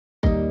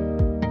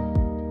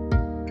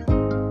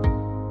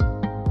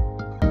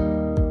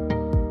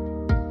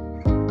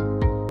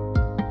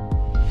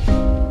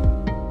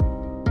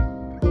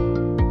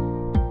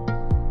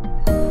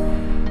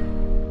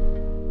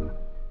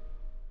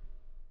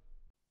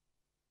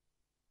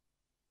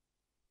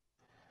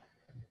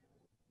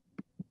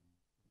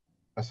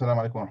السلام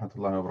عليكم ورحمة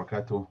الله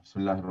وبركاته. بسم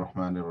الله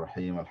الرحمن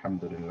الرحيم.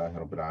 الحمد لله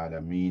رب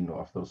العالمين،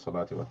 وأفضل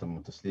الصلاة وأتم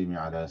التسليم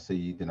على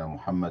سيدنا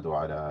محمد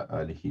وعلى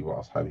آله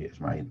وأصحابه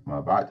أجمعين. ما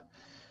بعد.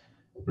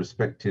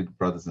 Respected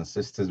brothers and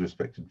sisters,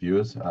 respected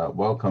viewers,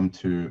 welcome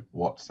to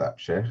WhatsApp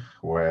Sheikh,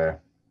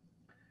 where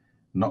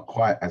not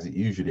quite as it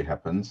usually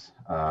happens.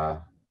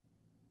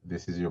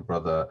 This is your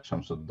brother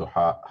Shamsud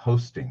Duha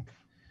hosting.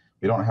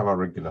 We don't have our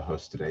regular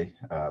host today,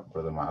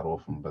 Brother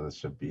Ma'ruf and Brother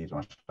Shabir,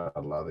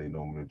 mashallah, they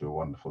normally do a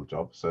wonderful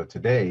job. So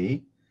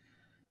today,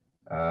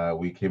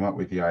 we came up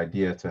with the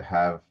idea to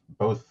have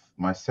both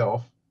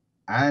myself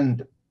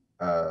and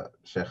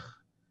Sheikh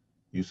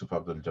Yusuf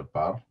Abdul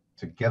Jabbar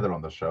together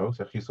on the show.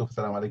 Sheikh Yusuf,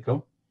 assalamu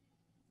alaikum.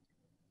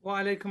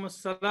 Wa alaikum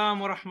assalam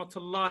wa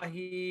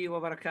rahmatullahi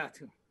wa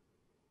barakatuh.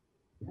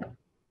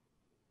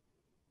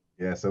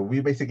 Yeah, so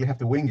we basically have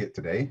to wing it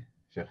today,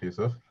 Sheikh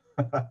Yusuf,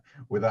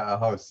 without our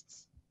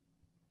hosts.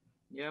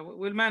 Yeah,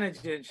 we'll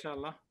manage it,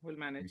 inshallah. We'll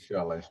manage.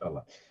 Inshallah,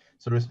 inshallah.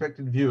 So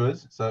respected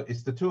viewers, so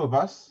it's the two of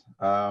us.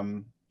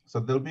 So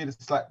there'll be a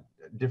slight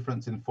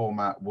difference in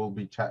format. We'll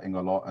be chatting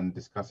a lot and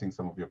discussing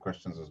some of your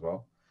questions as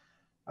well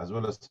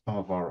as some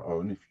of our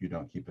own, if you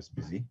don't keep us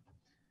busy.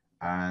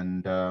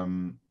 And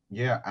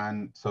yeah,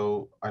 and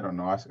so I don't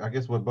know, I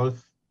guess we're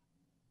both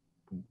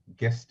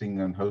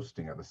guesting and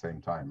hosting at the same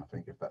time, I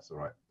think, if that's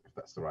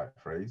the right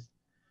phrase.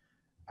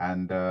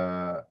 And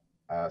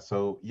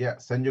so yeah,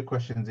 send your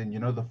questions in. You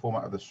know the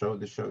format of the show.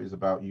 The show is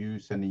about you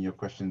sending your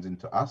questions in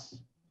to us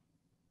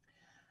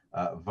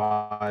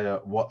via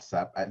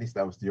WhatsApp. At least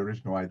that was the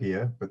original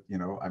idea, but you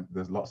know,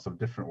 there's lots of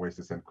different ways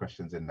to send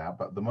questions in now.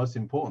 But the most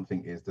important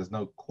thing is there's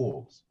no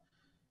calls.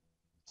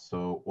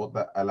 So what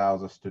that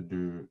allows us to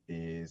do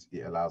is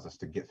it allows us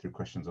to get through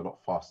questions a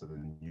lot faster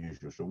than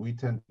usual. So we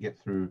tend to get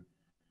through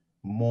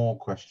more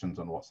questions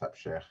on WhatsApp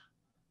Sheikh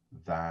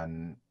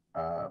than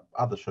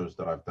other shows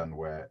that I've done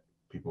where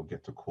people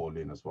get to call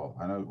in as well.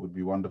 I know it would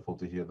be wonderful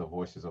to hear the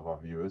voices of our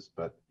viewers,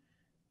 but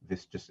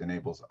this just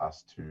enables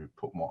us to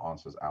put more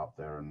answers out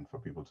there and for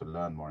people to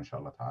learn more,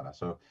 inshallah ta'ala.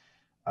 So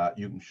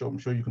I'm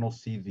sure you can all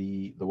see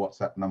the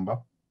WhatsApp number.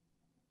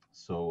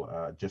 So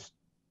just,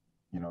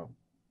 you know,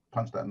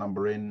 punch that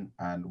number in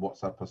and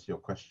WhatsApp us your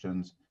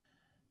questions,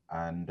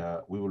 and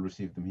we will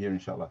receive them here,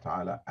 inshallah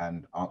ta'ala,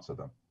 and answer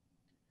them.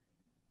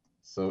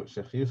 So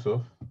Sheikh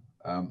Yusuf,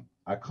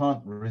 I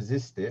can't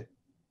resist it,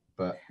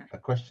 but a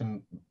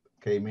question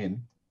came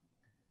in.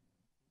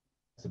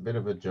 It's a bit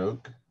of a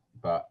joke,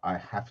 but I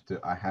have to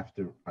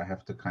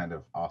kind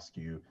of ask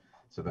you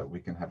so that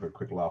we can have a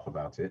quick laugh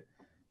about it.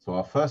 So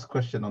our first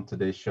question on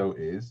today's show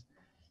is,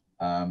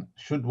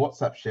 should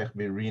WhatsApp Sheikh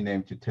be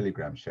renamed to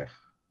Telegram Sheikh?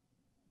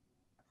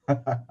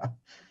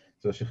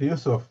 So Sheikh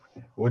Yusuf,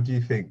 what do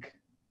you think?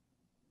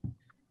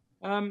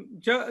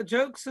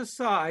 Jokes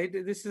aside,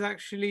 this is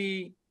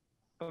actually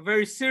a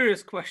very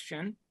serious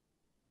question,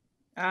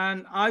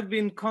 and I've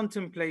been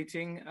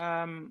contemplating,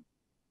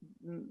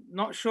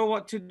 not sure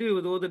what to do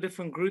with all the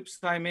different groups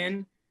I'm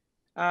in,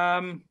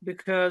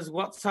 because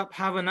WhatsApp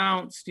have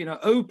announced, you know,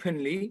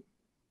 openly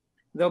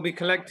they'll be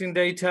collecting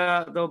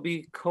data, they'll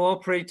be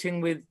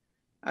cooperating with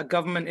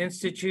government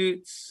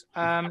institutes,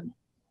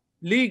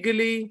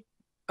 legally,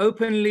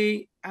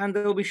 openly, and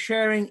they'll be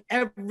sharing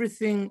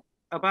everything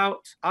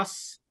about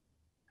us,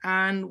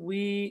 and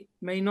we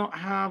may not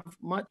have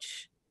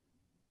much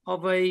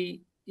of a,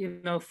 you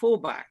know,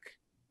 fallback.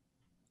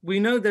 We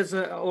know there's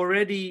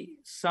already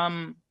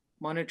some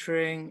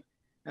monitoring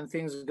and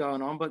things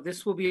going on, but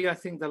this will be, I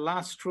think, the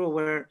last straw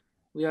where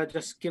we are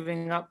just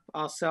giving up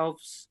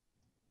ourselves,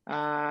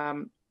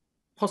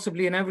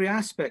 possibly in every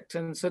aspect.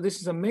 And so this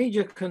is a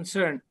major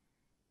concern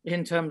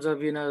in terms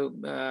of, you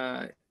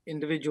know,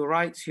 individual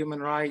rights,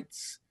 human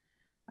rights,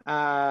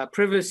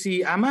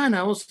 privacy,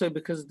 amana also,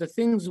 because the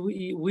things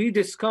we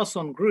discuss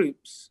on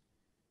groups,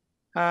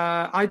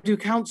 I do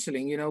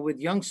counseling, you know, with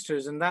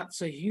youngsters, and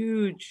that's a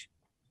huge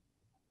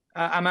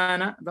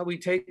amana that we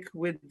take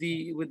with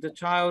the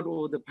child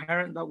or the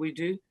parent that we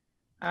do.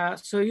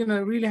 So, you know,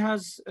 it really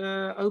has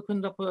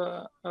opened up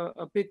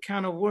a big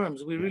can of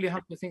worms. We really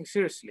have to think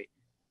seriously.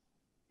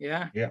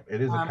 Yeah. Yeah, it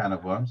is a can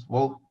of worms.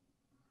 Well,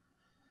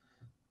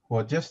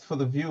 just for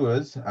the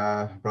viewers,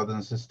 brothers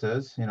and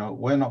sisters, you know,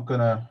 we're not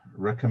going to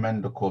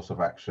recommend a course of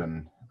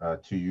action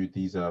to you.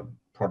 These are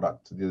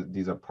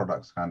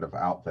products kind of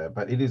out there,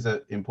 but it is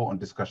an important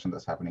discussion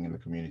that's happening in the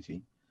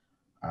community,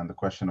 and the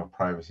question of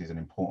privacy is an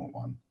important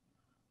one.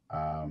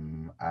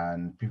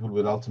 And people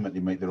will ultimately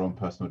make their own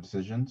personal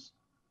decisions.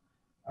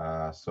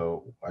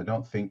 So I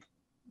don't think,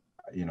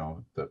 you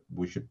know, that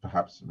we should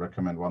perhaps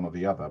recommend one or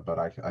the other, but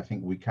I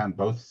think we can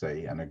both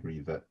say and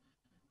agree that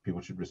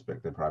people should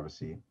respect their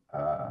privacy.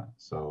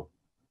 So,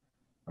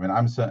 I mean,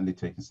 I'm certainly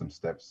taking some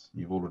steps.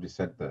 You've already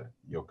said that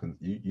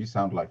you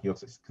sound like you're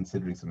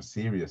considering some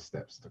serious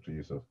steps, Dr.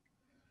 Yusuf.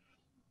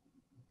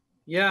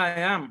 Yeah, I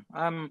am.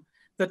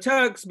 The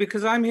Turks,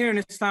 because I'm here in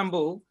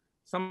Istanbul,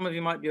 some of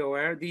you might be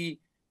aware, the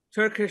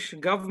Turkish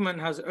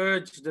government has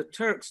urged the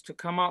Turks to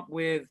come up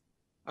with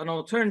an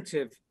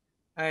alternative,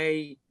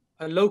 a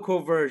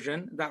local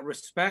version that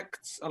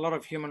respects a lot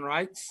of human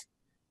rights,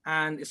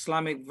 and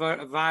Islamic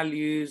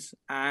values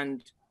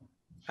and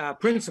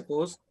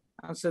principles.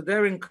 And so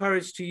they're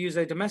encouraged to use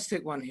a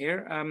domestic one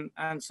here.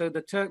 And so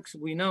the Turks,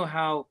 we know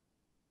how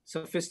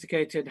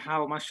sophisticated,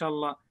 how,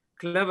 mashallah,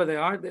 clever they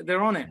are.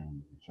 They're on it.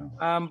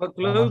 But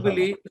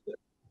globally,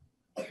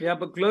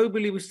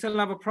 we still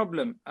have a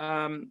problem.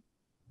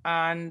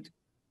 And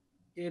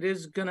it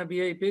is going to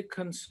be a big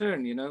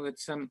concern, you know.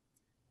 It's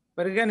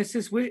but again, it's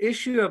this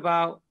issue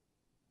about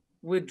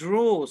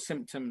withdrawal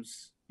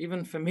symptoms.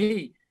 Even for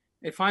me,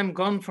 if I'm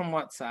gone from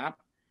WhatsApp,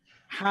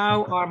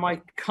 how are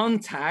my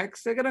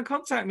contacts? They're going to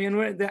contact me,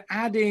 and they're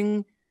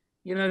adding,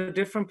 you know,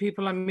 different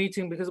people I'm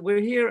meeting, because we're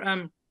here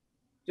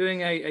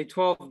doing a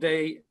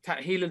 12-day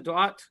Ta'heel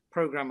al-Du'at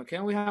program. Okay,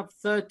 and we have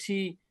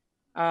 30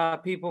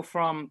 people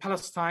from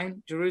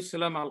Palestine,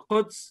 Jerusalem,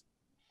 Al-Quds,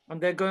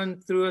 and they're going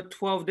through a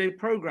 12-day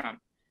program.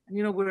 And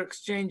you know, we're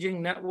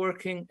exchanging,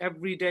 networking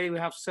every day. We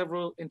have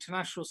several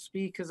international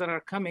speakers that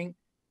are coming,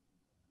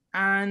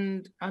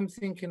 and I'm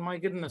thinking, my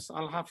goodness,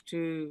 I'll have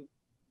to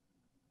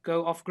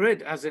go off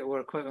grid, as it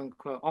were, quote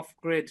unquote, off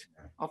grid,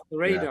 off the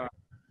radar.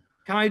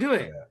 Can I do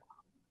it?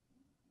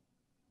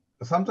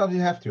 Sometimes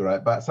you have to,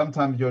 right? But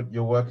sometimes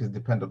your work is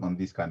dependent on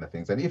these kind of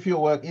things. And if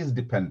your work is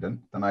dependent,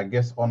 then I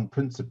guess on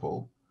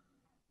principle,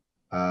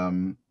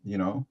 you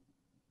know,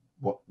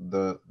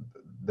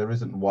 there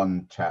isn't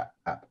one chat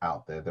app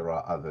out there. There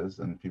are others,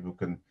 and people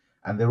can,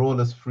 and they're all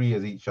as free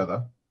as each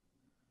other.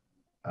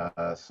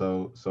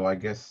 So I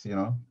guess, you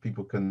know,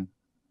 people can,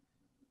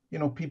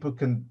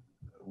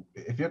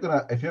 if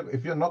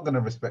you're not gonna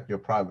respect your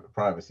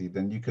privacy,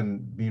 then you can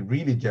be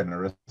really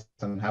generous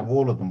and have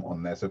all of them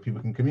on there so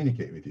people can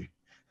communicate with you.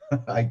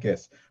 I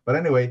guess. But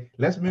anyway,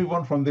 let's move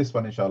on from this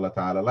one, inshallah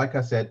ta'ala. Like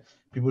I said,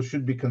 people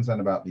should be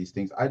concerned about these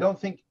things. I don't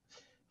think,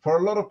 for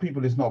a lot of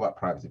people, it's not about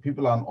privacy.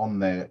 People aren't on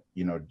there,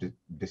 you know,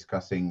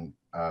 discussing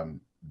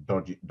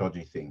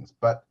dodgy things,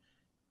 but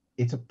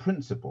it's a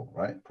principle,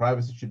 right?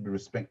 Privacy should be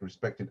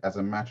respected as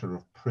a matter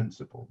of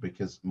principle,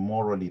 because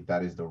morally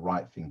that is the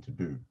right thing to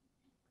do.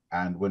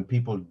 And when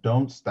people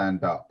don't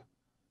stand up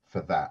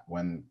for that,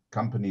 when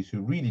companies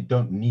who really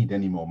don't need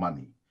any more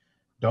money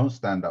don't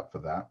stand up for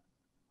that,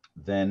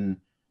 then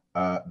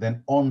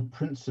on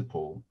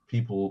principle,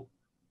 people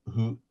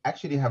who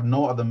actually have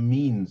no other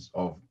means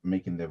of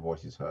making their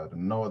voices heard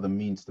and no other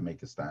means to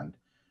make a stand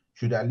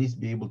should at least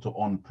be able to,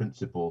 on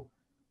principle,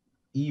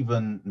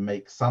 even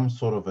make some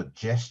sort of a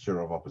gesture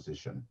of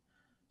opposition.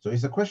 So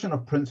it's a question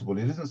of principle.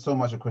 It isn't so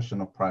much a question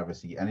of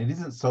privacy, and it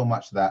isn't so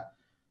much that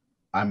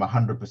I'm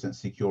 100%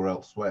 secure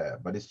elsewhere,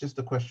 but it's just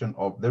a question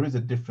of, there is a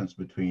difference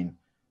between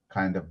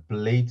kind of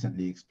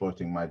blatantly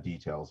exploiting my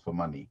details for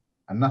money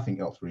and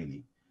nothing else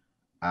really,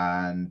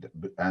 and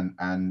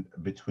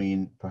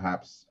between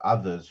perhaps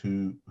others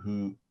who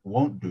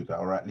won't do that,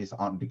 or at least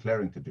aren't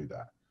declaring to do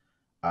that.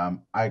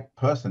 I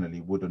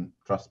personally wouldn't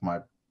trust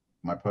my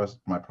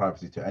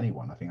privacy to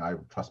anyone. I think I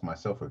would trust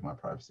myself with my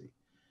privacy.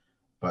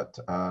 But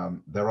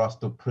there are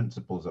still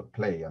principles at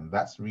play, and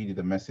that's really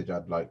the message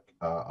I'd like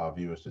our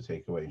viewers to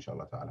take away,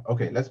 inshallah ta'ala.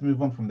 Okay, let's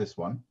move on from this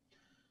one.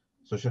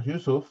 So Sheikh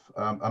Yusuf,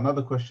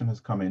 another question has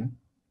come in,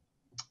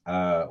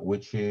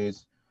 which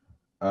is,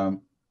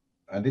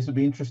 and this would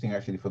be interesting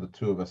actually for the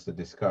two of us to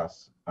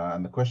discuss.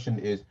 And the question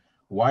is,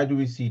 why do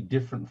we see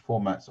different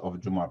formats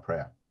of Jummah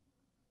prayer?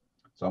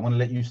 So I'm going to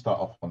let you start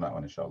off on that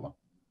one, inshallah.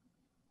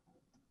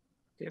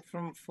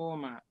 Different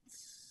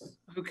formats.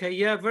 Okay,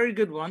 yeah, very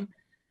good one.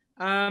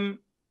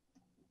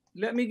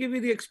 Let me give you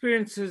the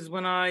experiences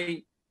when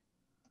I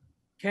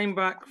came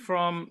back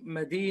from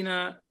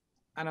Medina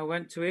and I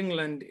went to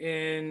England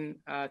in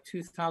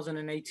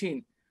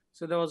 2018.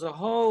 So there was a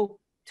whole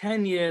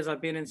 10 years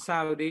I've been in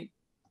Saudi.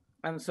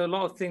 And so a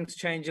lot of things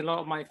change, a lot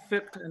of my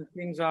fiqh and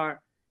things are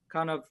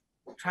kind of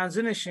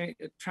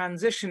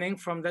transitioning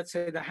from, let's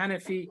say, the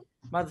Hanafi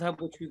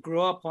madhab, which we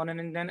grew up on,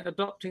 and then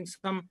adopting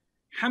some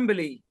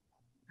Hanbali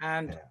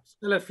and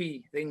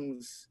Salafi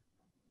things.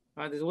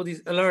 There's all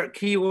these alert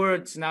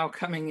keywords now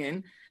coming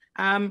in.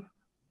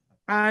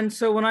 And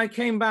so when I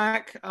came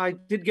back, I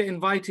did get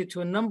invited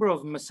to a number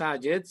of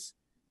masajids,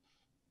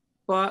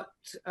 but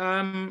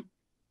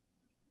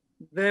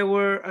there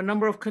were a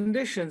number of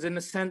conditions, in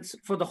a sense,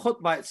 for the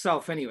khutbah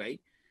itself anyway.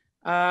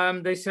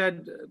 They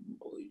said,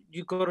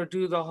 you got to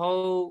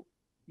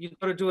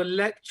do a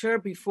lecture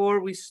before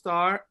we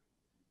start,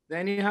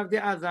 then you have the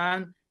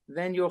adhan,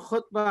 then your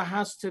khutbah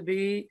has to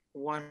be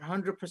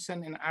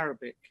 100% in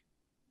Arabic.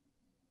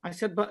 I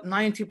said, but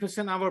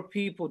 90% of our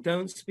people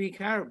don't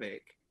speak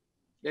Arabic.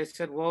 They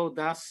said, well,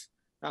 that's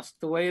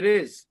the way it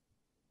is.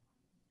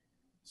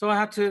 So I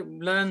had to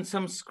learn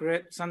some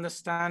scripts and the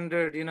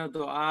standard, you know,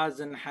 du'as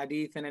and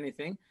hadith and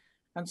anything.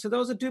 And so there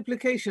was a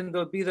duplication.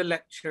 There'll be the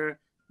lecture,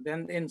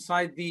 then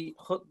inside the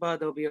khutbah,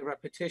 there'll be a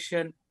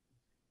repetition.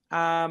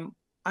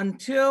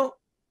 Until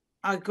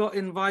I got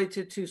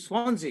invited to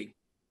Swansea,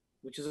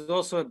 which is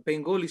also a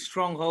Bengali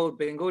stronghold,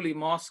 Bengali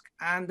mosque,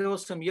 and there were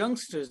some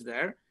youngsters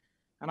there.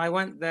 And I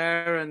went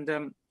there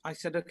and I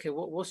said, okay,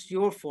 what's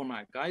your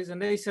format, guys? And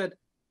they said,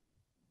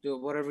 do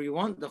whatever you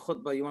want, the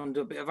khutbah, you want to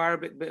do a bit of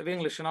Arabic, bit of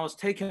English. And I was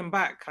taken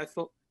back. I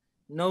thought,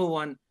 no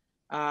one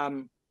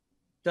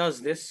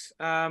does this.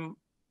 And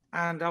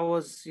I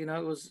was, you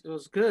know, it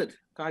was good.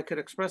 I could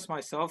express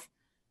myself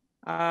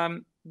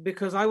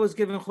because I was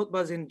giving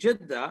khutbahs in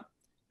Jeddah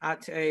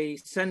at a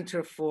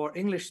center for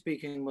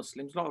English-speaking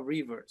Muslims, a lot of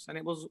reverts, and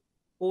it was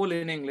all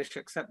in English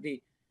except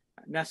the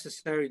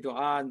necessary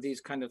dua and these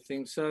kind of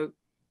things. So,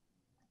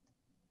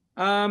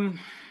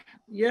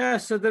 yeah,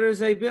 so there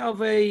is a bit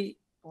of a,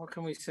 what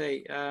can we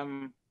say,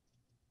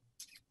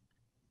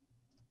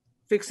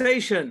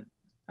 fixation,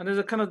 and there's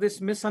a kind of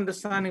this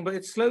misunderstanding, but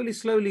it's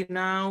slowly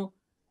now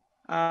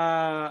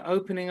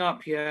opening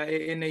up here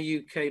in the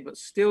UK. But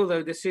still,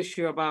 though, this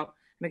issue about,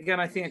 and again,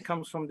 I think it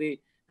comes from the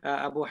the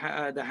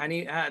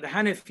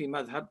Hanafi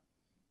madhab,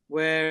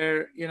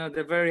 where, you know,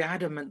 they're very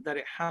adamant that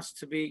it has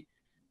to be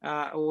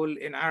all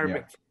in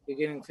Arabic, from the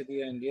beginning to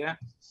the end. Yeah.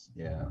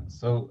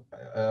 So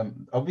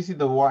obviously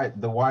the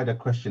wider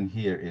question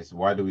here is,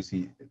 why do we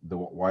see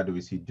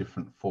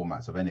different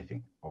formats of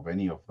anything, of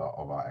any of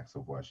our acts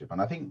of worship?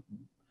 And I think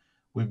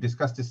we've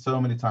discussed this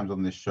so many times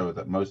on this show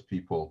that most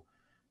people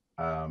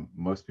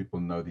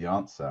know the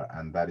answer,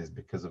 and that is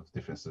because of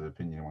difference of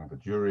opinion among the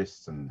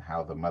jurists and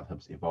how the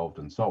madhabs evolved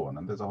and so on.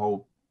 And there's a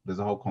whole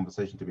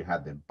conversation to be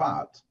had there.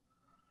 But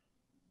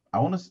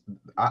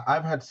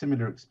I've had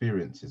similar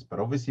experiences, but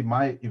obviously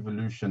my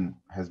evolution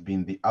has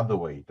been the other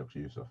way, Dr.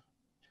 Yusuf.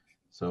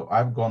 So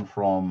I've gone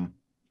from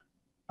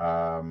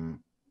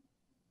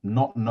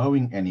not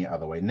knowing any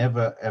other way,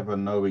 never ever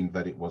knowing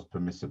that it was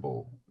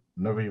permissible,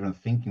 never even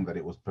thinking that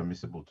it was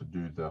permissible to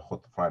do the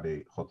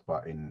Friday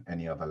khutbah in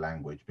any other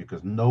language,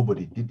 because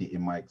nobody did it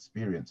in my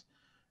experience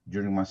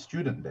during my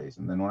student days.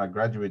 And then when I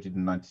graduated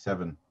in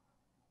 '97,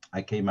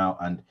 I came out,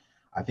 and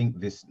I think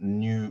this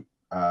new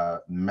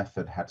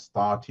method had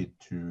started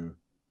to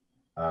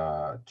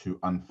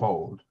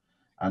unfold,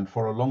 and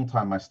for a long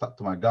time I stuck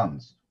to my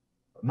guns.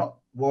 Not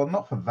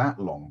for that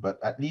long, but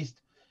at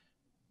least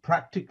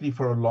practically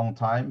for a long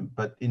time.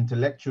 But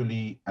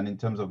intellectually and in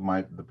terms of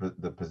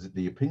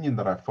the opinion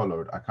that I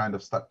followed, I kind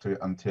of stuck to it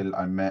until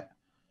I met,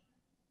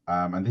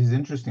 and this is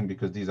interesting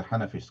because these are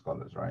Hanafi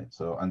scholars, right?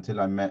 So until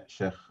I met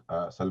Sheikh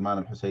Salman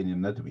al-Husseini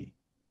al-Nadwi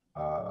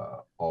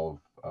of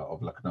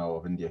Lucknow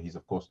of India. He's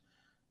of course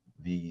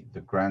the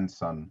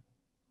grandson,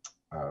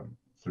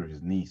 through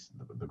his niece,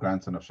 the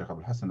grandson of Sheikh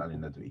Abul Hassan Ali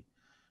Nadwi,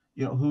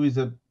 you know, who's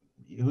a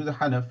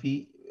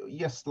Hanafi,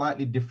 yes,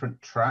 slightly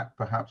different track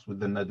perhaps with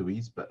the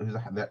Nadwis, but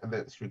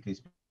they're strictly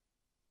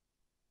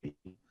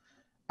speaking.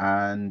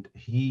 And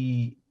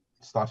he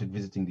started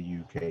visiting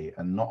the UK,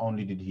 and not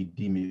only did he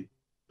deem it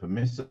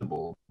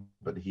permissible,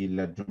 but he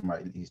led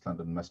Jummah in East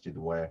London Masjid,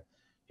 where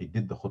he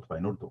did the khutbah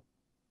in Urdu.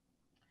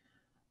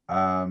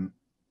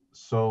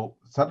 So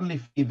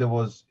suddenly there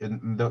was,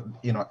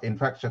 in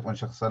fact, when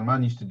Sheikh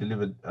Salman used to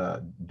deliver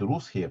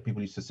durus here,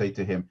 people used to say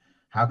to him,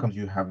 how come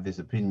you have this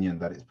opinion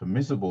that it's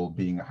permissible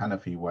being a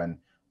Hanafi when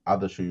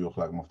other shuyukh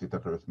like Mufti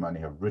Taqi Uthmani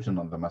have written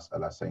on the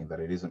mas'ala saying that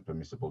it isn't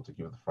permissible to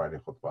give the Friday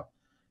khutbah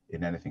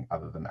in anything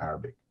other than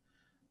Arabic?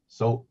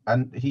 So,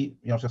 and he,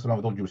 Sheikh Salman,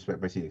 with all due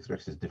respect, basically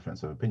expressed his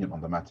difference of opinion on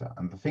the matter.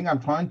 And the thing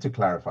I'm trying to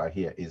clarify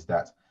here is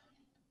that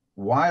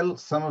while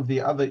some of the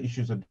other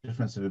issues of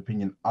difference of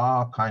opinion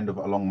are kind of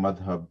along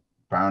madhab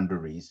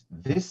boundaries,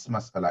 this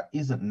mas'ala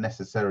isn't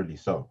necessarily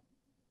so.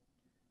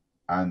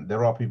 And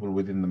there are people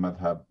within the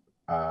madhab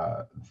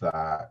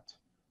that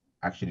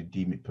actually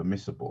deem it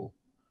permissible.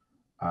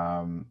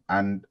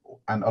 And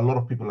a lot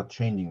of people are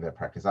changing their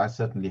practice. I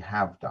certainly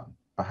have done.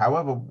 But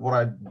however, what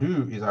I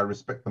do is I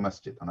respect the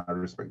masjid and I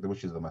respect the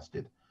wishes of the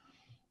masjid.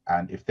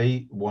 And if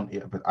they want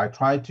it, but I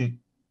try to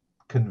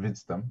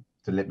convince them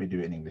to let me do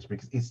it in English,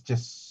 because it's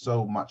just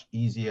so much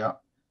easier.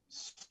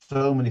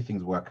 So many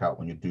things work out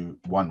when you do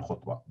one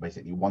khutbah,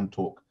 basically one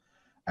talk,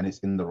 and it's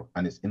in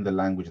the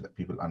language that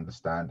people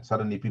understand.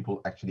 Suddenly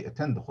people actually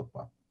attend the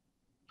khutbah.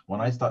 When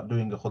I start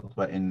doing a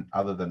khutbah in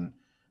other than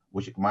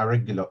my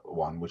regular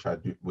one, which I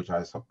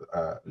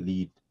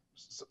lead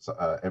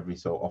every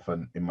so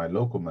often in my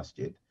local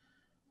masjid,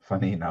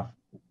 funny enough,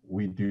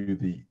 we do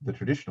the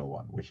traditional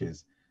one, which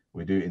is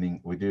I do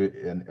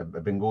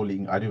a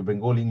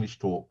Bengali English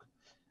talk,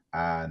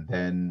 and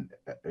then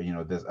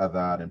there's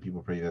adhan and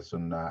people pray the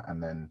sunnah,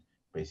 and then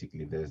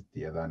basically there's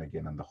the adhan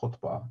again and the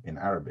khutbah in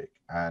Arabic,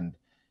 and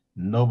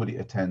nobody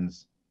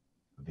attends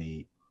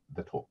the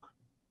talk.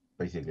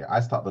 Basically, I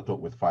start the talk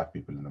with 5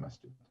 people in the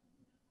masjid.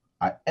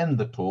 I end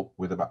the talk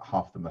with about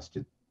half the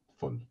masjid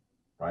full,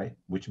 right?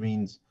 Which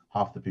means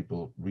half the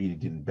people really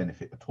didn't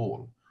benefit at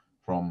all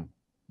from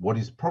what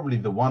is probably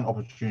the one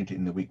opportunity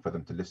in the week for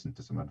them to listen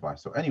to some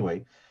advice. So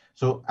anyway,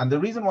 and the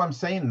reason why I'm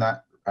saying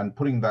that and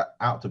putting that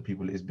out to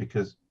people is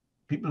because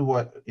people who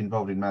are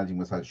involved in managing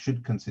masajid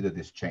should consider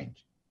this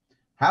change.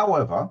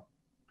 However,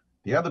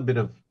 the other bit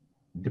of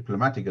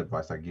diplomatic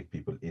advice I give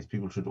people is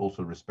people should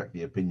also respect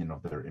the opinion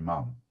of their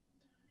imam.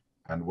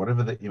 And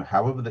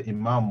however the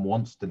imam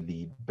wants to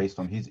lead based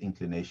on his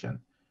inclination,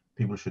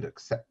 people should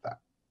accept that,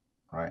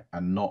 right?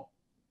 And not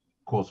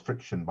cause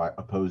friction by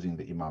opposing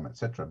the imam,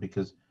 etc.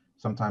 Because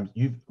sometimes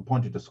you've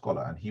appointed a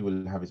scholar and he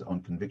will have his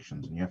own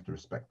convictions, and you have to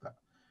respect that.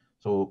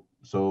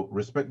 So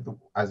respect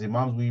as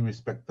imams, we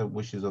respect the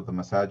wishes of the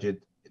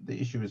masajid. The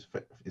issue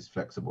is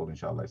flexible,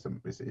 inshallah. It's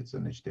an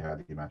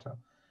ijtihadi matter.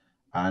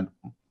 And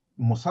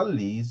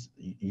musallis,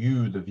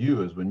 you, the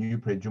viewers, when you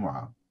pray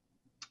Jum'ah,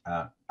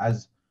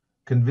 as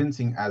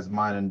convincing as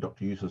mine and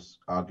Dr. Yusuf's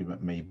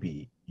argument may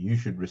be, you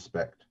should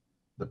respect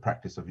the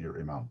practice of your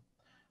imam.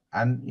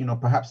 And, you know,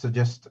 perhaps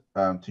suggest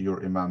to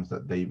your imams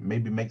that they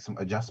maybe make some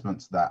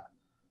adjustments that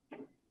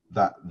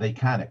they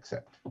can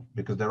accept,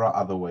 because there are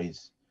other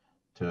ways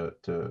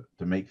to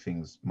make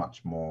things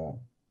much more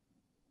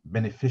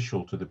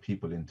beneficial to the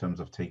people in terms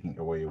of taking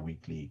away a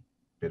weekly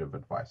bit of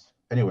advice.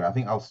 Anyway, I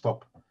think I'll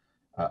stop.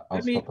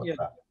 I'll stop at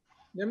that.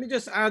 Let me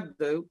just add,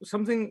 though,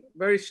 something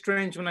very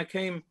strange when I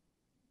came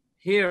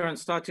here and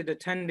started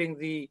attending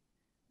the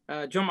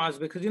Jum'ahs,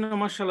 because, you know,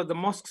 mashallah, the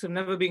mosques have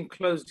never been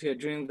closed here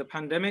during the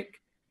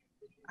pandemic.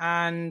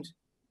 And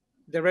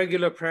the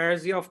regular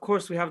prayers, yeah, of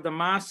course, we have the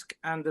mask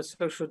and the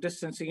social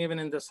distancing, even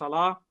in the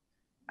salah,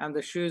 and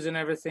the shoes and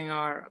everything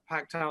are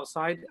packed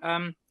outside.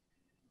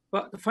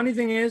 But the funny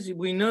thing is,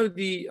 we know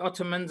the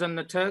Ottomans and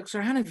the Turks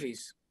are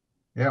Hanafis.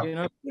 Yeah. You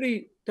know,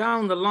 pretty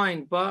down the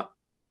line, but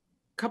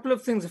a couple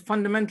of things are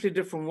fundamentally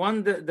different.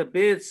 One, the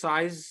beard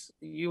size,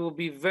 you will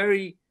be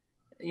very,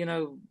 you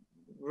know,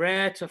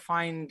 rare to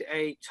find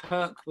a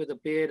Turk with a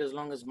beard as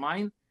long as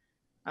mine.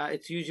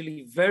 It's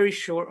usually very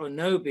short or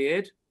no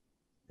beard.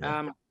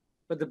 Yeah.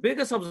 But the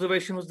biggest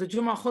observation was the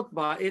Jummah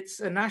khutbah. It's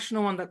a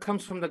national one that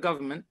comes from the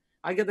government.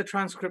 I get the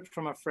transcript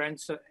from a friend.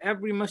 So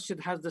every masjid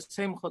has the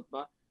same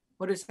khutbah,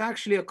 but it's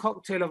actually a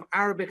cocktail of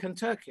Arabic and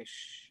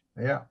Turkish.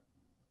 Yeah.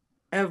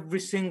 Every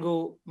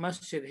single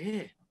masjid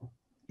here.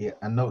 Yeah,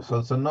 and no,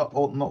 so not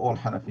all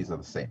Hanafis are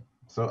the same.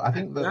 So I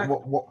think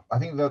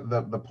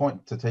that the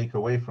point to take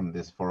away from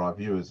this for our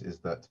viewers is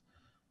that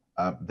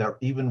there,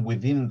 even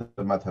within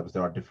the madhabs,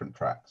 there are different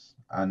tracks,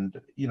 and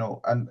you know,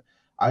 and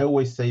I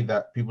always say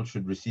that people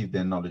should receive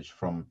their knowledge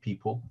from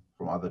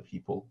other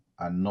people,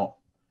 and not,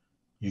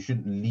 you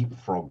shouldn't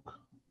leapfrog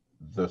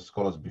the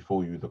scholars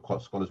before you, the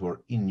scholars who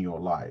are in your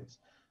lives,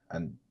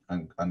 and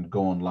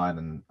go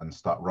online and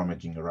start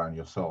rummaging around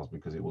yourselves,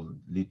 because it will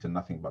lead to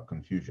nothing but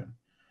confusion.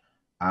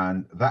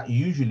 And that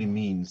usually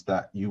means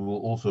that you will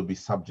also be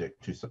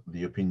subject to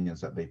the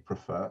opinions that they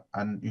prefer,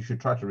 and you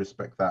should try to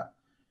respect that,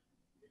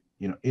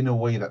 you know, in a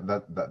way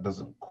that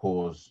doesn't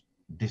cause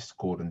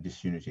discord and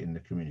disunity in the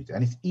community.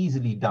 And it's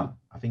easily done.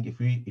 I think if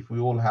we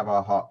all have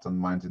our hearts and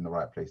minds in the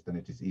right place, then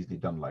it is easily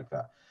done like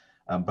that.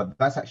 But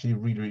that's actually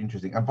really, really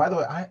interesting. And by the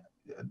way, I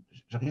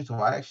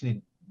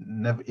actually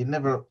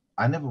never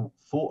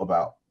thought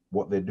about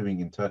what they're doing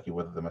in Turkey,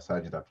 whether the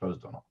masajid are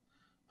closed or not.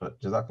 But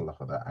Jazakallah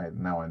for that.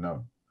 Now I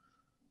know.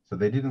 So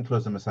they didn't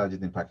close the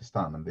masajid in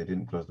Pakistan, and they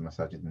didn't close the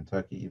masajid in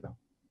Turkey either.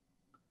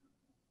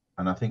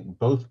 And I think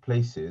both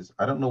places,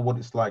 I don't know what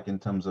it's like in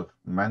terms of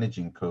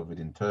managing COVID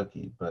in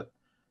Turkey, but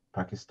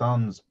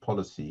Pakistan's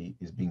policy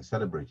is being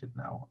celebrated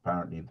now.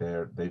 Apparently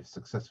they've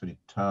successfully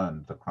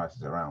turned the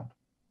crisis around,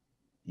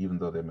 even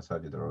though their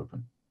masajid are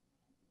open.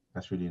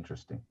 That's really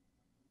interesting.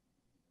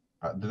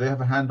 Do they have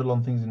a handle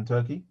on things in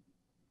Turkey?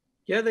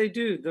 Yeah, they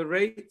do. The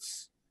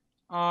rates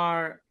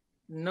are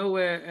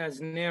nowhere as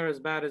near as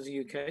bad as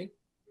the UK.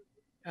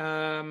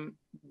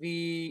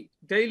 The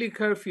daily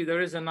curfew,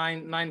 there is a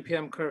 9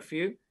 p.m.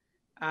 curfew.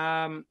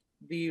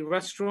 The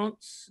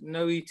restaurants,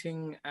 no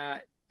eating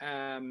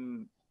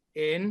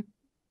in,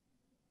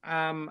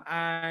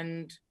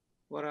 and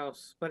what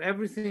else? But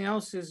everything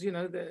else is, you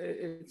know,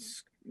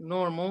 it's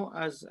normal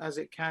as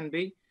it can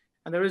be.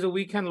 And there is a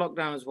weekend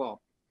lockdown as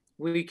well.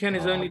 Weekend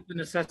is only for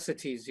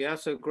necessities, yeah.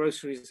 So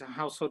groceries, a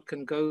household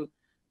can go.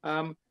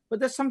 But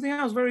there's something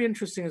else very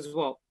interesting as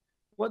well.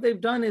 What they've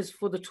done is,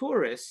 for the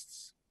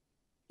tourists,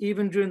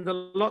 even during the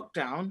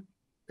lockdown,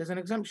 there's an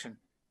exemption.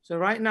 So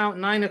right now,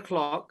 9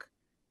 o'clock,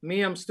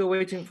 I'm still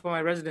waiting for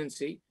my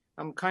residency.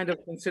 I'm kind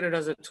of considered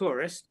as a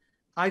tourist.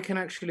 I can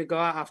actually go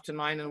out after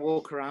 9 and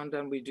walk around,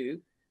 and we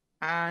do.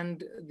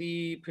 And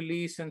the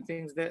police and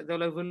things,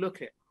 they'll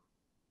overlook it.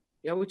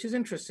 Yeah, which is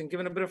interesting,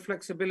 giving a bit of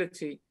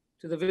flexibility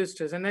to the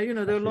visitors. And you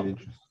know, they're a lot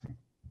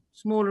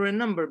smaller in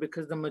number,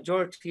 because the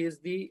majority is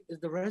the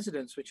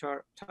residents, which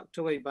are tucked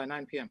away by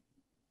 9 p.m.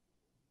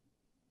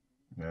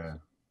 Yeah,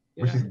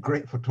 which is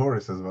great for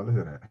tourists as well,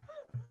 isn't it?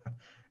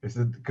 It's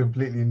a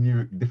completely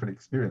new, different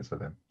experience for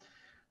them.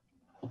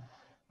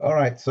 All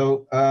right,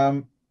 so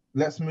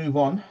let's move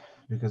on,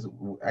 because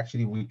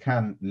actually we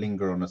can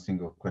linger on a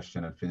single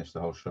question and finish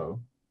the whole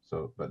show.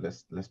 So, but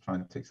let's try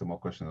and take some more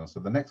questions on. So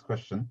the next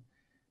question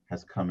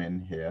has come in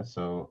here.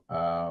 So,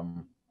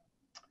 and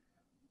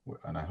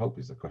I hope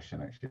it's a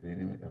question actually. Let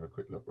me have a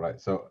quick look.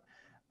 Right. So,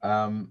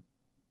 Assalamu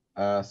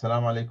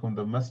alaikum.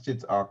 The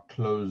masjids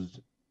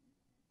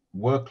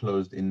were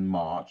closed in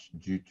March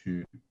due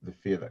to the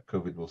fear that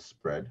COVID will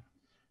spread.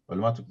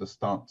 Ulama took the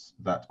stance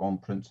that, on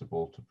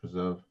principle, to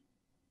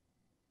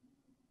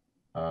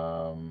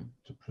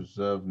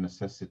preserve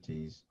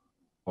necessities,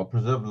 or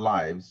preserve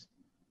lives,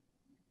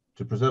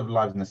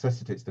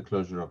 necessitates the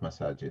closure of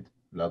masajid.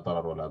 La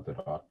darar wa la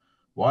dirar.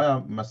 Why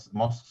are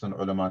mosques and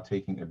ulama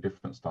taking a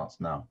different stance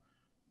now?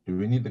 Do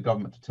we need the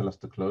government to tell us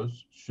to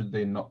close? Should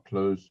they not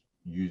close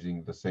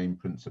using the same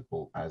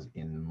principle as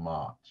in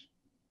March?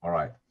 All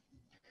right.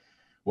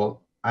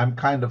 Well, I'm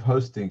kind of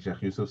hosting,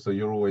 Sheikh Yusuf, so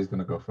you're always going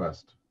to go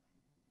first.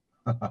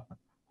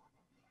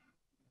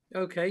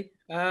 Okay.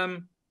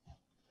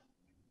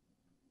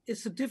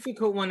 It's a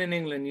difficult one in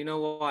England. You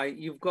know why?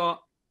 You've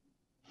got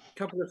a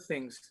couple of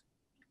things.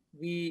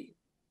 The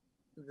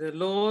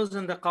laws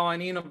and the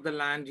qawaneen of the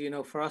land,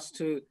 for us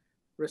to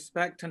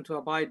respect and to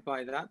abide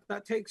by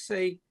that takes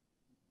a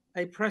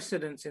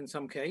precedence in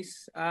some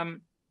case.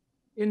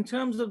 In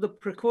terms of the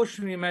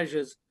precautionary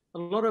measures, a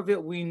lot of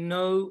it we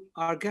know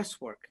are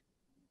guesswork.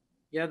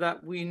 Yeah,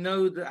 that we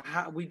know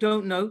that we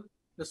don't know.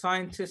 The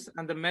scientists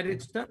and the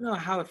medics don't know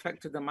how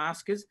effective the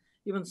mask is.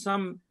 Even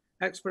some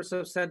experts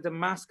have said the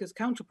mask is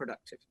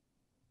counterproductive.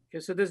 Okay,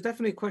 so there's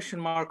definitely a question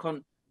mark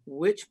on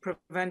which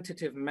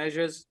preventative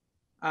measures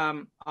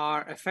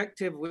are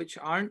effective, which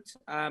aren't.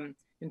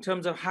 In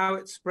terms of how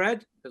it's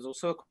spread, there's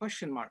also a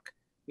question mark,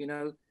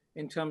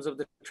 in terms of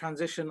the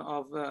transition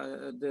of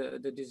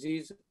the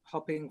disease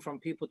hopping from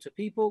people to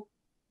people.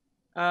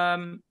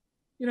 In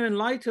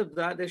light of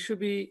that, there should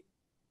be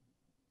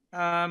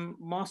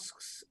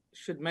mosques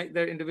should make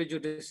their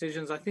individual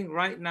decisions. I think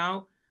right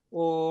now,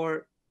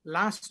 or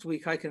last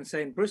week, I can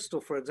say in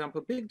Bristol, for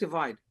example, big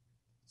divide.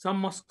 Some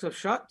mosques are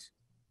shut,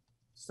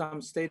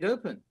 some stayed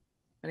open.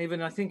 And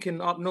even I think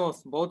in up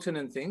north, Bolton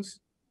and things,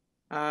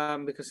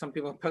 because some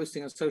people are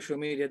posting on social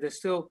media, there's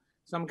still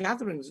some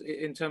gatherings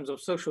in terms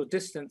of social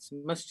distance,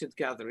 masjid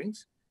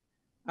gatherings.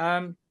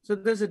 So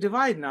there's a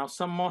divide now.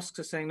 Some mosques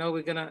are saying, no,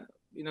 we're going to,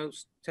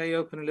 stay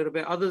open a little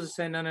bit. Others are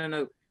saying,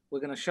 no,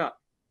 we're going to shut.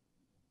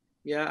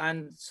 Yeah,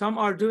 and some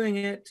are doing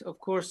it, of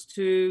course,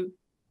 to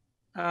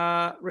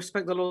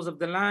respect the laws of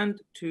the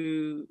land,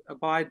 to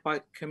abide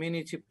by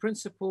community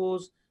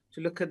principles,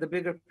 to look at the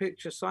bigger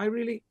picture. So I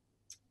really,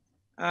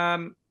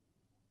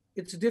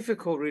 it's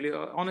difficult, really.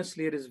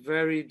 Honestly, it is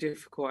very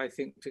difficult, I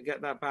think, to get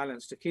that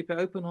balance, to keep it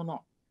open or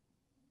not.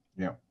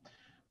 Yeah.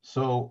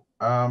 So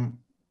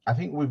I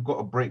think we've got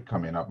a break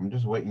coming up. I'm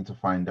just waiting to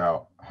find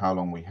out how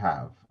long we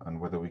have and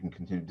whether we can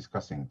continue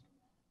discussing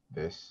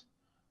this.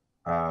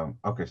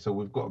 Okay, so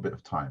we've got a bit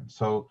of time.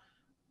 So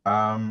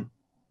I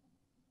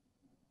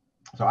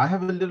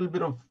have a little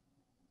bit of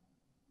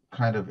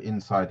kind of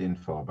inside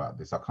info about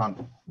this. I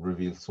can't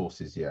reveal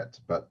sources yet,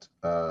 but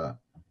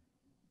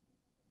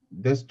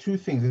there's two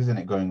things, isn't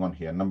it, going on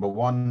here? Number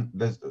one,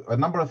 there's a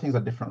number of things are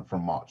different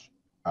from March.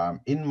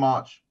 In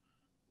March,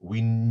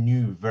 we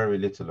knew very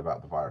little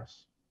about the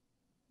virus,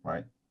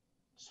 right?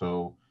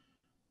 So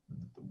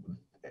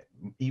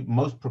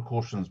most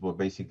precautions were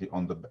basically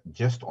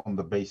just on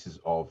the basis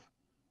of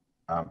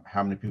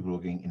how many people were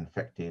getting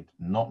infected,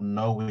 not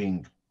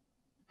knowing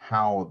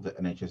how the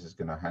NHS is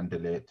going to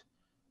handle it,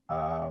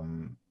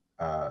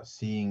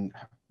 seeing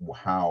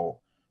how,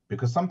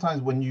 because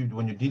sometimes when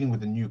you're dealing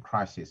with a new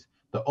crisis,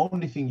 the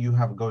only thing you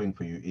have going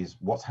for you is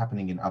what's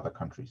happening in other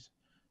countries.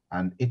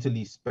 And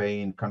Italy,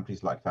 Spain,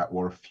 countries like that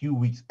were a few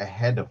weeks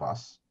ahead of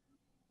us,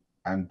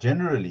 and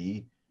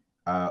generally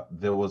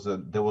there was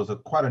a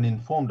quite an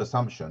informed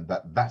assumption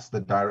that that's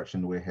the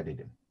direction we're headed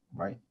in,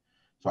 right?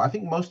 So I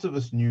think most of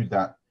us knew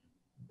that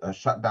a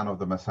shutdown of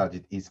the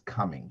masajid is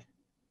coming,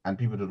 and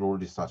people had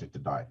already started to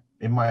die.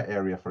 In my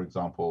area, for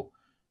example,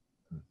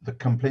 the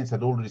complaints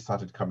had already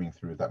started coming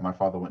through that my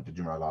father went to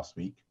Jummah last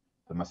week.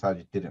 The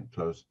masajid didn't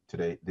close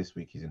today. This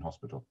week he's in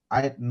hospital.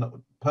 I had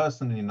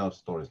personally no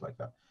stories like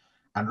that.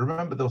 And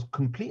remember, there was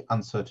complete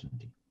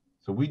uncertainty.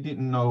 So we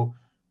didn't know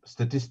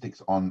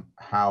statistics on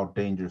how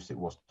dangerous it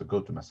was to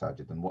go to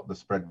masajid and what the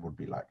spread would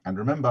be like. And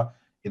remember,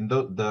 in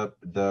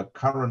the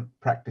current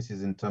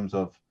practices in terms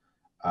of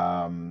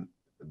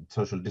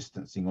social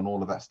distancing and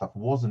all of that stuff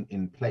wasn't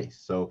in place.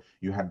 So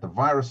you had the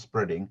virus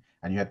spreading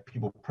and you had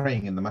people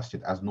praying in the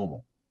masjid as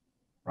normal,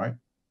 right?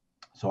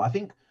 So I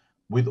think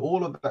with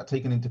all of that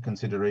taken into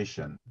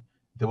consideration,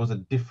 there was a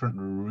different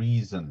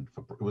reason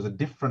for it was a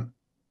different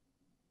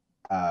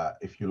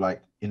if you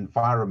like,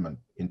 environment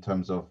in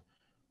terms of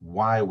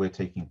why we're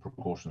taking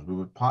precautions. We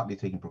were partly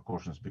taking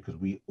precautions because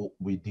we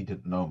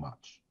didn't know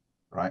much,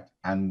 right?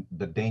 And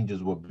the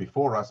dangers were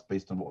before us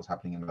based on what was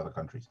happening in other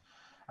countries.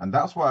 And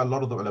that's why a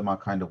lot of the ulama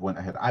kind of went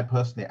ahead. I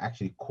personally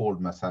actually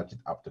called masajid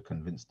up to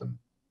convince them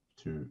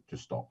to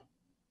stop,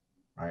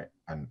 right?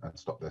 And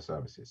stop their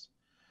services.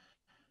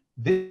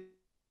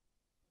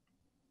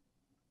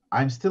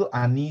 I'm still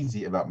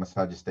uneasy about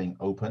masajid staying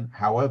open.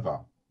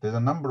 However, there's a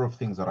number of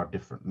things that are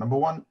different. Number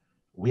one,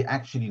 we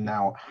actually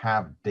now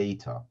have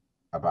data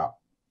about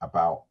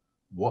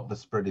what the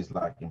spread is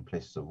like in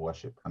places of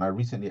worship. And I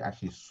recently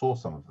actually saw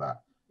some of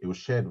that. It was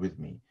shared with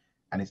me,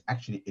 and it's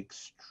actually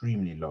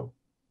extremely low.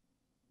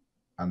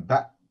 And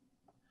that,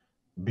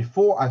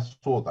 before I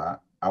saw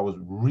that, I was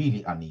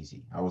really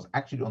uneasy. I was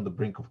actually on the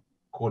brink of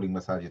calling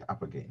masajid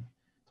up again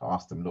to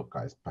ask them, look,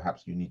 guys,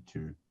 perhaps you need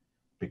to,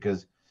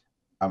 because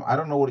I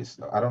don't know what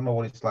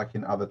it's like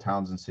in other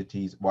towns and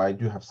cities. Well, I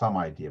do have some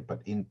idea,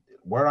 but in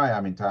where I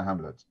am in Tower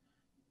Hamlets,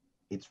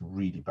 it's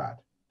really bad.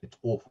 It's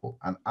awful.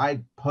 And I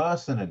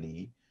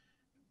personally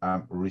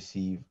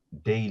receive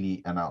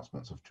daily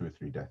announcements of 2 or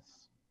 3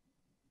 deaths,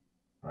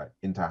 right,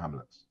 in Tower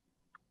Hamlets.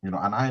 You know,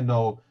 and I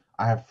know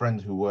I have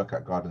friends who work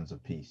at Gardens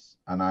of Peace,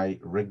 and I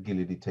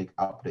regularly take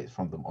updates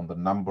from them on the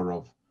number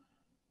of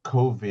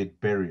COVID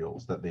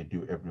burials that they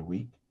do every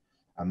week.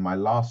 And my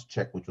last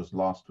check, which was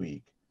last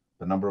week,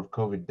 the number of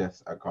COVID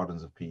deaths at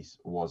Gardens of Peace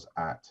was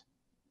at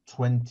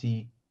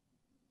 20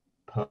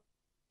 per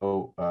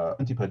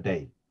 20 per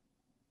day.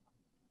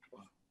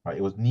 Right,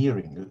 it was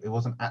nearing. It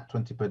wasn't at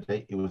 20 per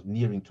day. It was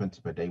nearing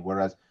 20 per day.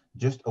 Whereas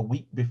just a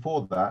week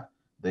before that,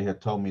 they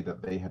had told me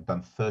that they had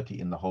done 30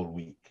 in the whole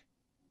week.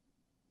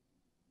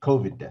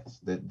 COVID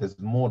deaths. There's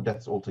more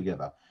deaths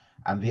altogether,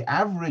 and the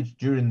average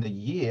during the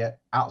year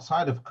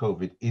outside of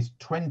COVID is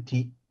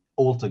 20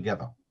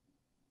 altogether.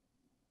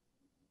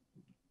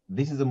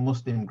 This is a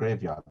Muslim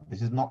graveyard.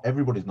 This is not,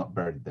 everybody's not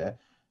buried there.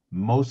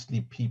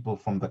 Mostly people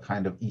from the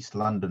kind of East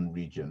London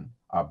region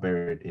are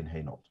buried in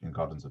Hainault, in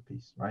Gardens of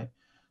Peace, right?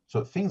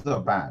 So things are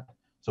bad.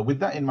 So with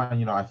that in mind,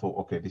 you know, I thought,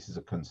 okay, this is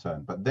a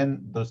concern. But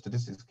then those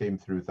statistics came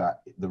through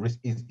that the risk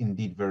is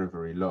indeed very,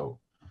 very low.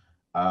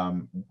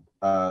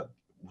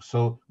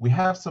 So we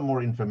have some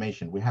more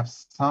information. We have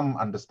some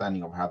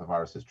understanding of how the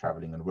virus is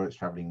traveling and where it's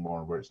traveling more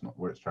and where it's not,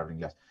 where it's traveling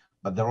less.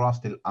 But there are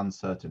still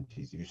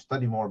uncertainties. If you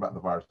study more about the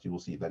virus, you will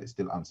see that it's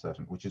still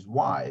uncertain, which is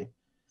why,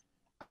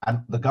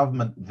 and the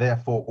government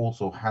therefore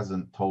also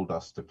hasn't told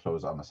us to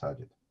close our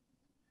masajid.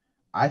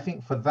 I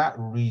think for that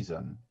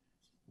reason,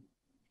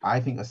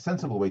 I think a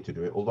sensible way to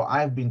do it, although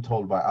I've been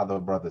told by other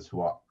brothers who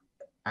are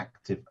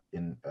active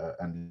in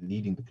and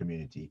leading the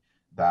community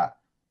that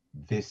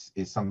this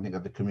is something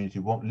that the community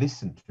won't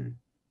listen to.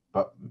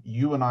 But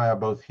you and I are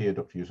both here,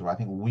 Dr. Yusuf. I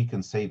think we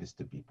can say this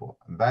to people,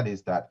 and that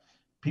is that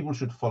people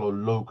should follow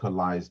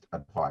localized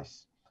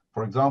advice.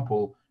 For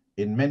example,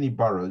 in many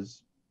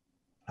boroughs,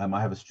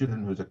 I have a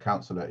student who's a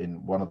councillor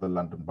in one of the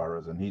London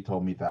boroughs, and he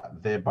told me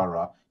that their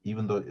borough,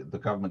 even though the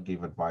government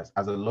gave advice,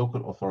 as a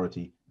local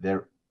authority,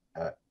 they're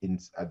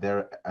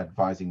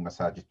advising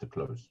masajid to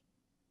close.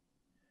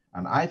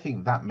 And I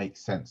think that makes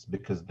sense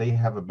because they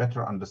have a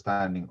better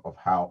understanding of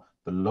how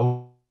the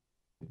local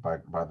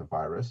by the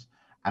virus,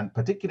 and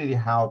particularly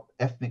how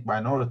ethnic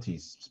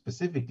minorities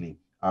specifically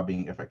are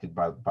being affected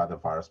by the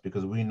virus,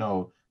 because we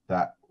know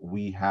that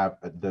we have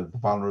the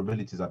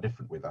vulnerabilities are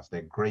different with us,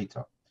 they're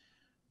greater.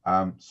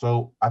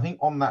 So I think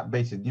on that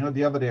basis, you know,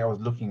 the other day I was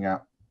looking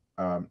at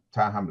Tower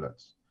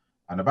Hamlets,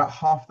 and about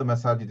half the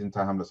masajid in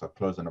Tower Hamlets are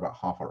closed and about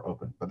half are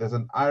open. But there's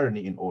an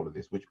irony in all of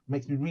this, which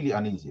makes me really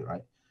uneasy,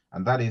 right?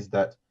 And that is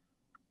that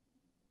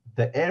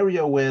the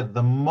area where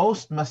the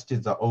most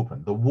masjids are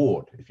open, the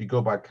ward, if you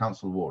go by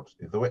council wards,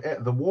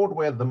 the ward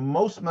where the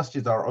most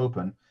masjids are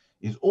open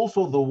is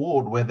also the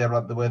ward where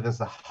there's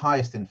the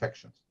highest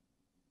infections.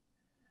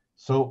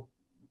 So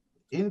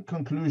in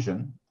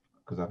conclusion,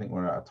 because I think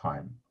we're out of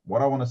time,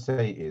 what I want to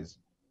say is,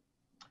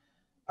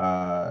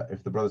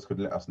 if the brothers could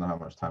let us know how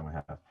much time we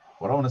have,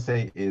 what I want to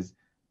say is,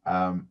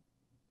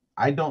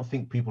 I don't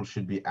think people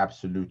should be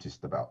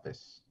absolutist about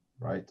this,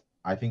 right?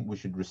 I think we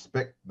should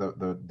respect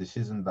the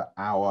decision that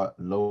our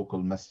local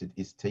masjid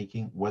is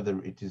taking, whether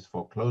it is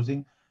for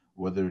closing,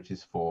 whether it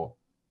is for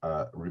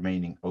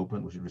remaining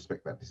open. We should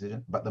respect that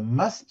decision. But the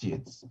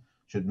masjids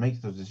should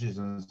make those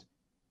decisions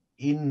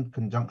in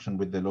conjunction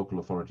with their local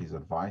authorities'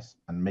 advice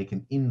and make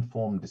an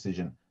informed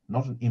decision,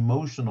 not an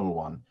emotional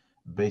one,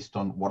 based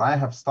on what I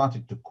have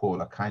started to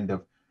call a kind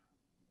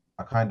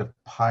of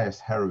pious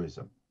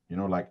heroism. You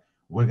know, like,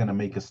 we're going to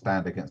make a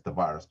stand against the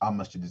virus. Our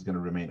masjid is going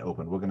to remain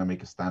open. We're going to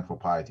make a stand for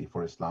piety,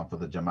 for Islam, for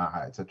the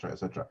Jama'ah, etc.,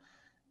 etc.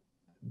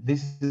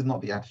 This is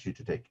not the attitude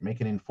to take. Make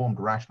an informed,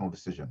 rational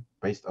decision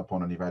based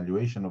upon an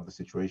evaluation of the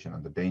situation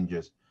and the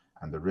dangers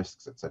and the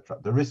risks, etc.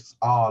 The risks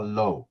are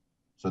low,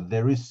 so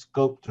there is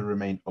scope to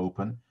remain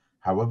open.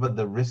 However,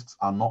 the risks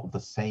are not the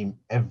same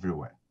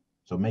everywhere.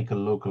 So make a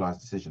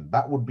localized decision.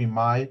 That would be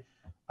my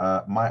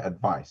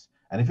advice.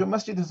 And if your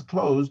masjid is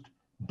closed,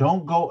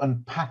 don't go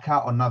and pack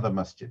out another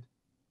masjid.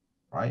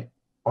 Right?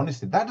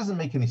 Honestly, that doesn't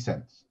make any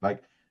sense.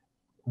 Like,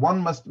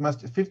 one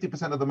masjid,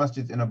 50% of the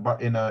masjids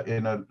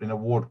in a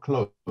ward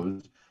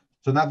closed,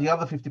 so now the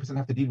other 50%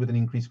 have to deal with an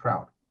increased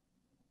crowd,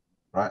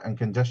 right, and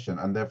congestion,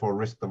 and therefore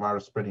risk the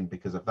virus spreading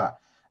because of that.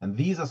 And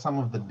these are some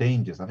of the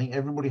dangers. I think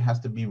everybody has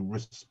to be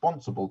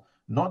responsible,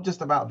 not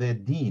just about their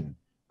deen,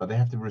 but they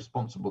have to be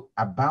responsible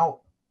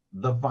about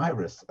the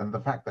virus and the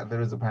fact that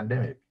there is a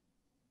pandemic.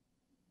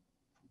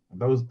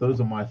 Those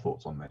are my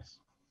thoughts on this.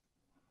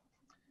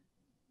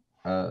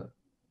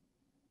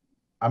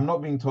 I'm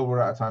not being told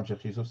we're out of time,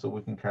 Sheikh Yusuf, so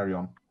we can carry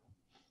on.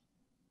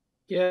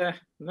 Yeah,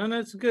 no,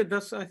 it's good.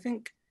 I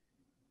think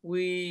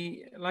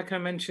like I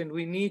mentioned,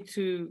 we need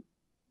to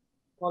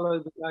follow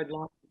the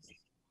guidelines.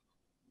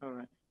 All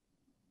right.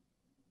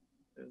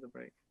 There's a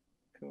break.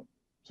 Cool.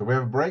 So we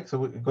have a break, so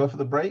we go for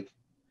the break?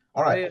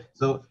 All right, yeah.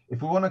 So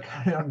if we want to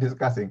carry on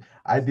discussing,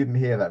 I didn't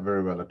hear that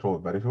very well at all,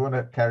 but if we want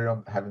to carry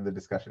on having the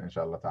discussion,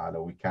 inshallah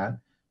ta'ala, we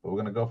can. But we're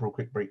going to go for a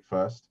quick break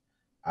first.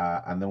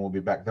 And then we'll be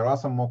back. There are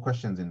some more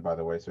questions in, by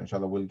the way, so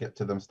inshallah we'll get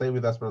to them. Stay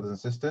with us, brothers and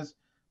sisters.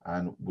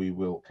 and we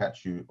will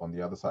catch you on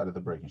the other side of the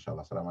break,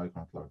 inshallah. Assalamu alaikum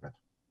wa rahmatullahi wa barakatuh.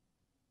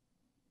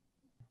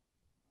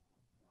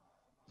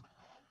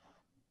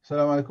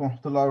 Assalamu alaikum wa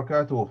rahmatullahi wa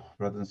barakatuh.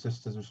 Brothers and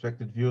sisters,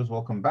 respected viewers,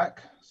 welcome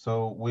back.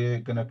 So we're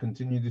going to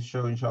continue this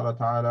show, inshallah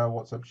ta'ala.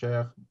 What's up,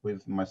 Sheikh?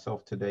 With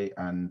myself today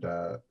and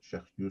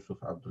Sheikh Yusuf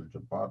Abdul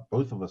Jabbar.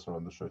 Both of us are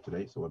on the show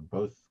today, so we're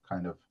both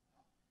kind of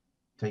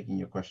taking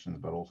your questions,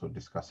 but also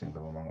discussing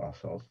them among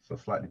ourselves. So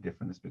slightly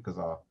different. It's because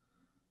our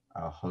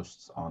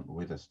hosts aren't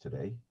with us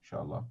today,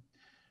 inshallah.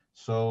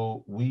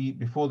 So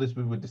before this,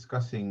 we were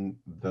discussing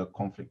the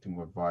conflicting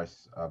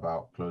advice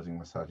about closing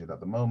masajid at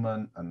the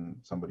moment, and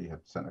somebody had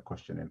sent a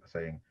question in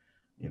saying,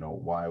 you know,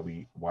 why do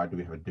we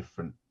have a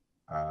different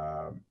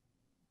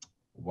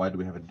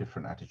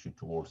attitude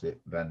towards it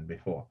than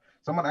before?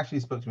 Someone actually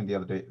spoke to me the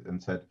other day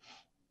and said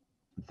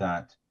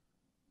that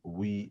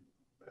we,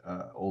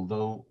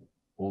 although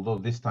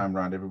this time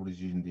around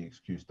everybody's using the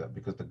excuse that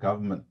because the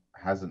government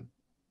hasn't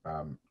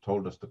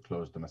told us to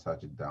close the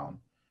masajid down,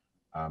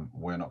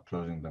 we're not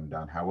closing them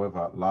down.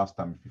 However, last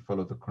time, if you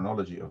follow the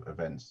chronology of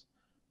events,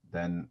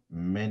 then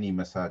many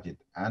masajid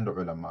and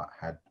ulama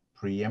had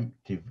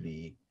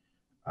preemptively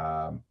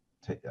had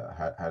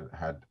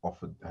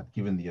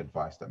given the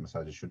advice that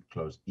masajid should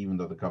close, even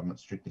though the government,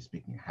 strictly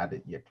speaking,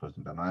 hadn't yet closed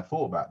them down. And I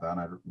thought about that, and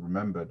I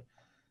remembered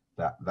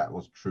that that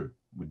was true.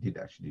 We did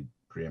actually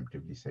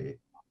preemptively say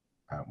it,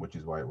 which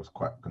is why it was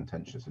quite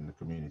contentious in the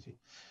community.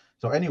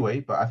 So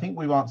anyway, but I think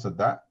we've answered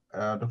that.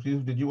 Dr.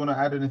 Yusuf, did you want to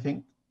add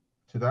anything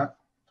to that,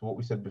 to what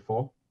we said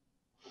before?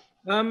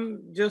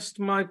 Just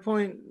my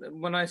point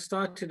when I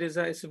started is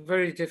that it's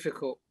very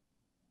difficult,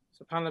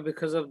 subhanAllah,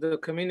 because of the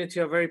community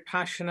are very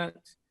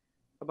passionate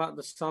about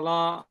the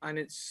salah, and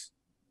it's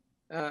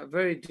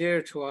very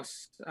dear to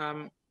us.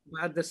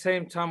 At the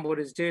same time, what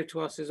is dear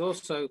to us is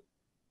also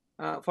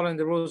following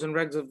the rules and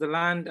regs of the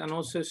land, and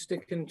also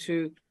sticking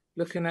to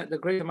looking at the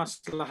greater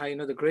maslaha, you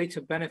know, the greater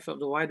benefit of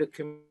the wider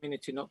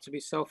community, not to be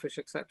selfish,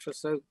 etc.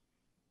 So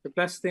the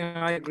best thing,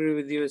 I agree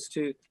with you, is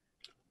to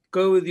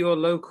go with your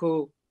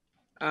local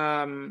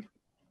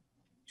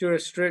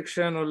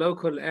jurisdiction or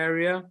local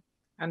area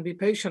and be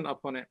patient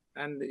upon it.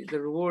 And the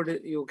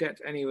reward you'll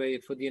get anyway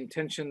for the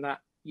intention that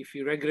if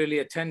you regularly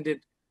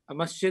attended a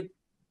masjid,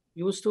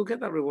 you will still get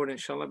that reward,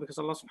 inshallah, because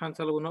Allah subhanahu wa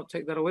ta'ala will not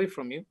take that away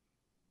from you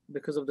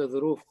because of the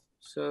dhuruf.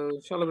 So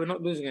inshallah, we're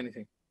not losing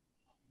anything.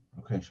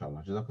 Okay,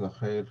 inshallah. Jazakallah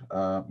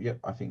khair. Yep,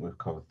 I think we've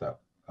covered that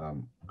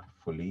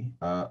fully.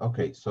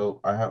 Okay,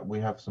 so we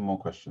have some more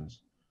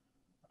questions.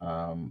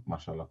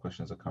 Mashallah,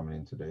 questions are coming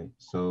in today.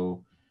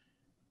 So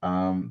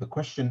the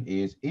question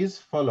is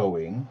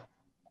following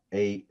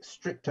a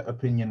stricter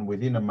opinion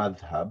within a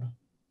madhab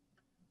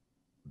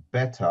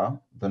better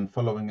than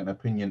following an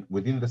opinion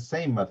within the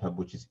same madhab,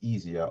 which is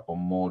easier or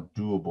more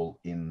doable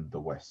in the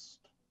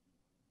West?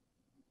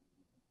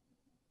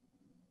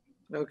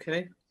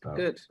 Okay,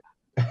 good.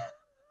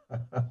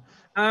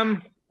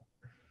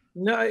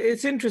 No,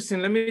 it's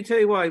interesting. Let me tell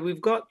you why.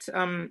 We've got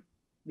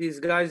these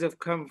guys have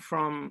come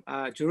from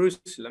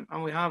Jerusalem,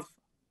 and we have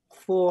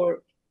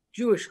 4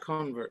 Jewish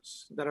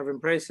converts that have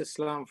embraced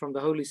Islam from the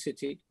holy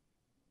city,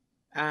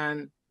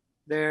 and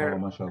they're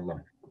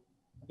mashallah.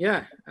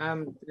 Yeah,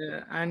 and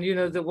you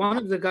know, one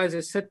of the guys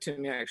has said to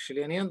me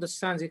actually, and he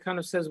understands. He kind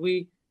of says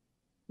we're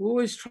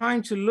always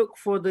trying to look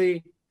for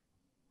to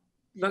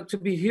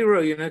be hero,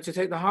 you know, to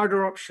take the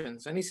harder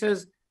options. And he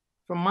says,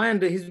 from my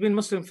end, he's been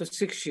Muslim for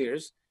 6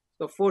 years,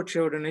 got 4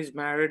 children, he's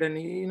married, and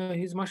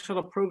he's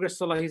mashallah progressed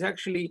a lot. He's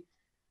actually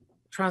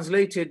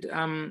translated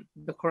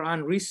the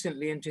Quran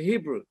recently into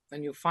Hebrew,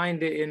 and you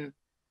find it in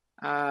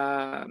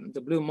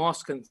the Blue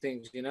Mosque and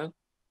things, you know.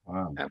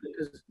 Wow.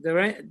 Because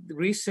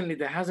recently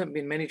there hasn't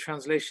been many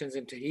translations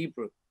into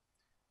Hebrew,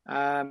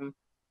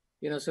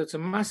 you know, so it's a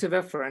massive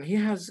effort, and he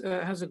has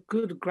a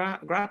good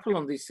grapple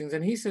on these things.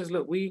 And he says,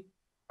 look, we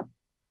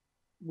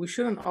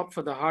shouldn't opt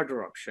for the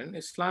harder option.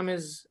 Islam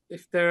is,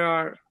 if there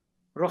are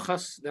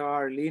rukhas, there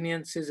are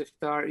leniencies, if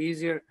there are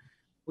easier,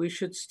 we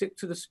should stick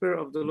to the spirit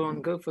of the law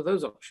and go for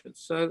those options.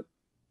 So,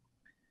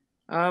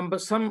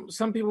 but some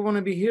people want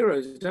to be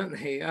heroes, don't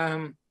they?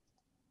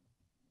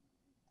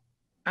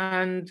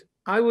 And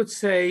I would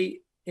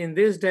say in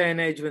this day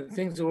and age when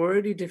things are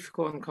already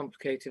difficult and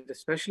complicated,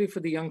 especially for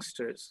the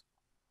youngsters,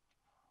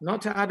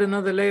 not to add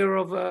another layer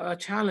of a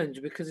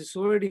challenge, because it's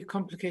already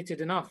complicated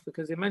enough,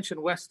 because they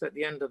mentioned West at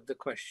the end of the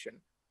question.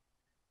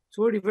 It's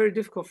already very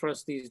difficult for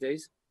us these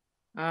days.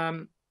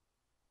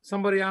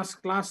 Somebody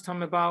asked last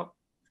time about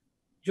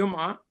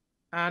Jum'ah,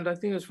 and I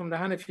think it was from the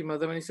Hanafi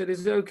madhab, and he said,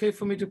 is it okay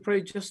for me to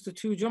pray just the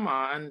 2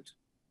 Jum'ah and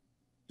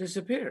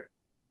disappear?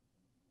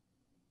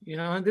 You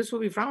know, and this will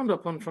be frowned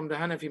upon from the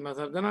Hanafi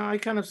madhab. Then I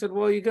kind of said,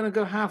 well, you're going to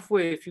go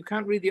halfway. If you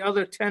can't read the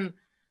other 10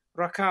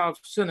 rak'ah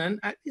of sunan,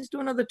 at least do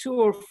another 2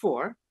 or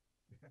 4.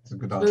 That's a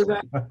good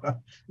answer.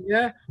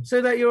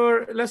 So that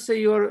your, let's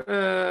say your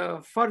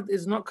fard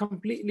is not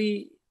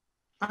completely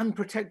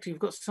unprotected. You've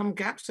got some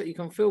gaps that you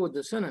can fill with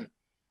the sunan.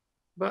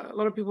 But a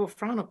lot of people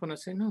frown upon it,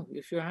 say, no,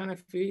 if you're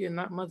Hanafi in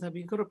that madhab,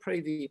 you've got to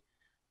pray the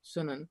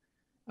sunan.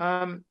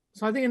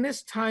 So I think in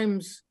this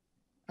times,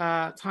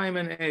 time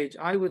and age,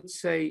 I would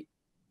say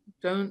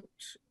don't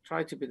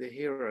try to be the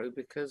hero,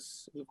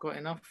 because we've got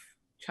enough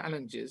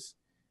challenges.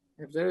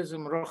 If there is a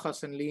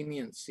murakhas and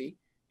leniency,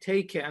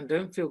 take it and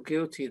don't feel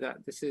guilty that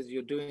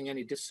you're doing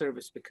any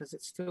disservice, because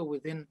it's still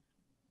within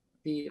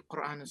the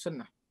Quran and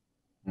Sunnah.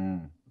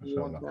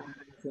 Inshallah.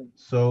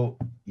 So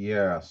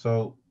yeah,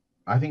 so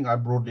I think I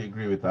broadly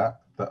agree with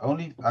that. The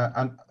only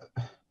and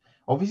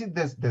obviously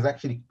there's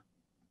actually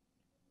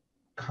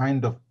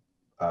kind of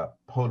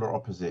polar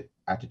opposite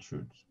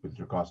attitudes with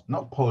regards,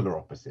 not polar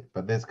opposite,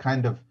 but there's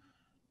kind of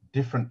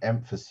different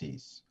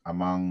emphases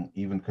among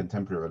even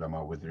contemporary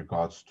ulama with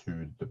regards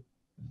to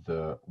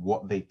the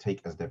what they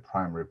take as their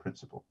primary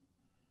principle.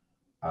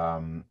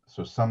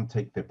 So some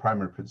take their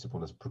primary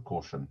principle as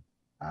precaution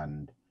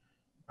and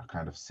a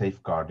kind of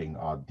safeguarding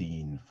our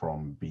deen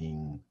from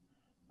being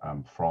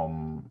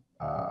from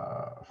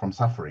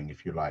suffering,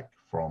 if you like,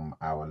 from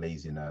our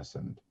laziness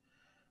and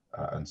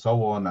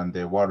so on. And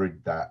they're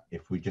worried that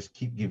if we just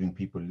keep giving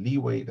people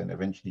leeway, then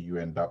eventually you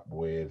end up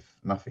with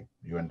nothing.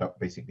 You end up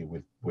basically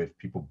with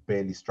people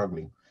barely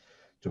struggling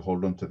to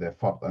hold on to their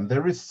fard. And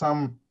there is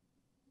some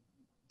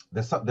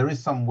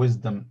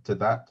wisdom to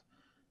that.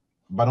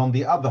 But on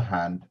the other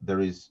hand, there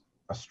is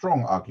a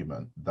strong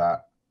argument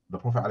that the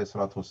Prophet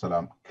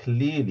ﷺ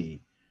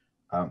clearly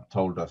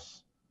told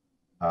us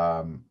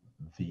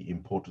the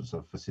importance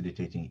of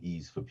facilitating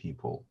ease for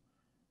people,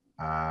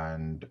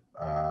 and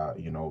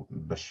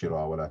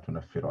bashira wa la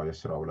tunaffira,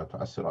 yasira wa la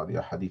tu'assira.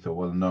 The hadith are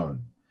well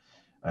known,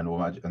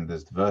 and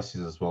there's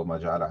verses as well, ma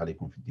ja'ala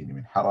alaykum fi ad-din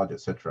min haraj,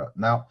 etc.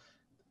 Now,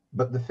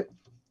 but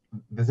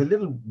there's a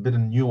little bit of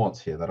nuance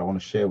here that I want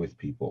to share with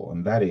people,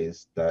 and that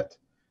is that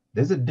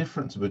there's a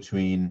difference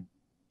between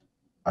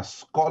a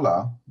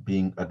scholar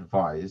being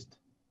advised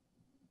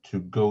to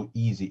go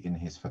easy in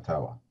his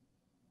fatwa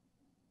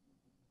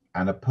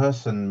and a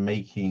person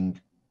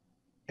making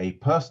a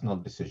personal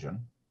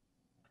decision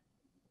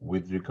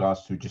with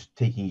regards to just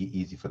taking it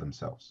easy for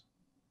themselves.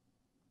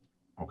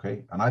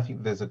 Okay, and I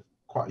think there's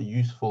quite a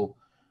useful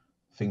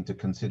thing to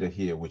consider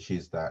here, which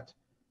is that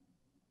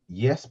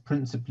yes,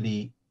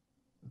 principally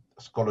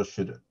scholars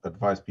should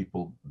advise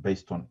people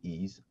based on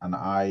ease, and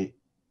I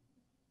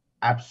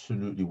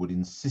absolutely would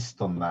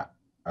insist on that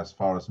as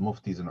far as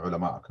muftis and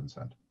ulama are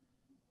concerned.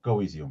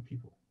 Go easy on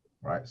people,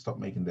 right? Stop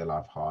making their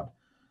life hard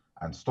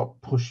and stop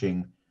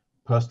pushing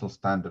personal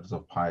standards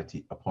of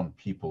piety upon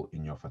people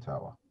in your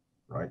fatwa,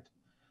 right?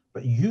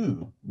 But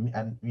you,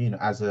 and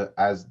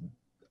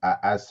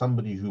as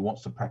somebody who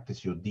wants to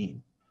practice your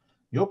deen,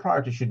 your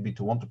priority should be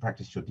to want to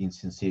practice your deen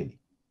sincerely,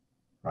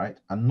 right?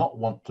 And not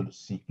want to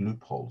seek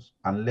loopholes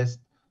unless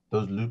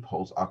those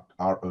loopholes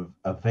are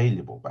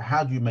available. But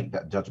how do you make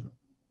that judgment,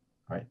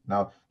 right?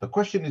 Now, the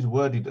question is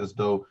worded as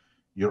though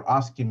you're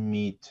asking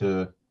me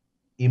to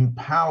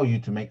empower you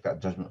to make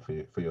that judgment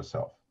for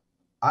yourself.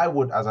 I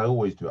would, as I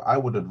always do, I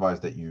would advise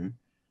that you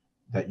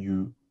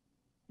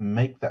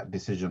make that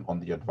decision on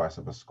the advice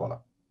of a scholar,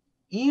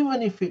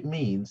 even if it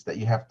means that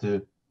you have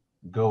to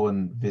go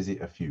and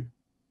visit a few,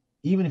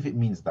 even if it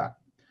means that.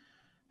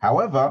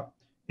 However,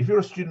 if you're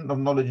a student of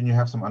knowledge and you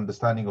have some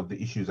understanding of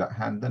the issues at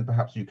hand, then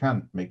perhaps you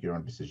can make your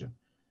own decision.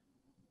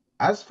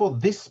 As for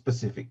this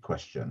specific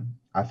question,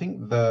 I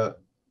think the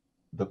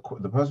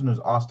person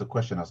who's asked the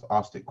question has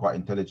asked it quite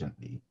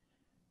intelligently.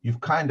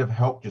 You've kind of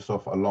helped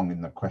yourself along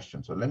in the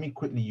question. So let me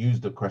quickly use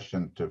the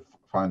question to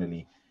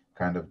finally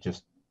kind of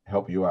just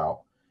help you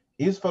out.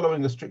 Is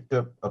following a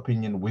stricter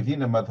opinion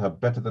within a madhab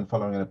better than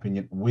following an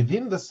opinion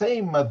within the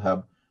same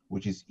madhab,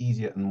 which is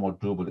easier and more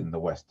doable in the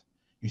West?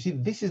 You see,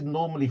 this is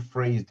normally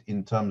phrased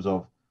in terms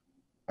of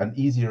an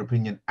easier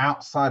opinion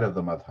outside of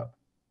the madhab,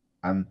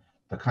 and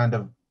the kind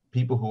of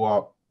people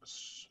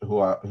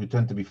who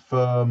tend to be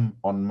firm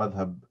on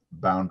madhab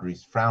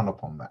boundaries frown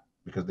upon that,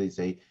 because they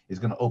say it's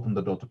going to open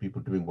the door to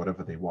people doing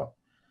whatever they want.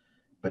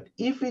 But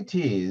if it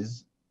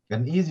is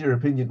an easier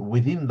opinion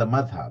within the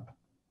madhab,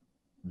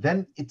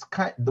 then it's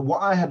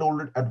what I had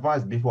already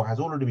advised before has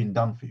already been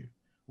done for you.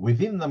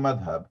 Within the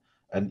madhab,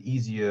 an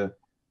easier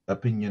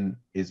opinion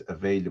is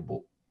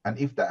available, and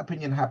if that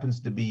opinion happens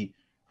to be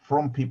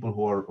from people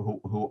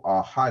who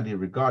are highly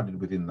regarded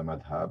within the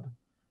madhab,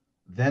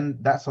 then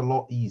that's a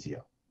lot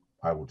easier,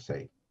 I would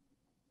say.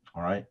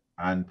 All right,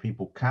 and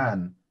people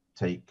can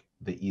take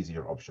the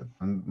easier option.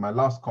 And my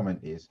last comment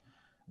is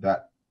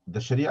that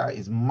the Sharia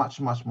is much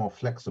more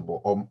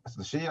flexible, or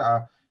the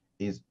Sharia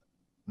is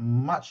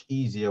much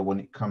easier when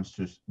it comes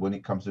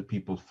to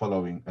people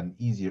following an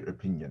easier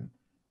opinion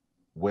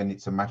when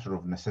it's a matter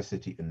of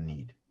necessity and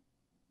need,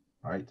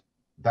 right?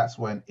 That's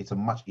when it's a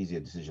much easier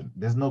decision.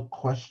 There's no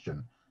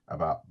question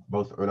about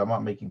both ulama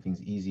making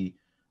things easy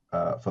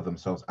for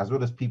themselves, as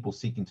well as people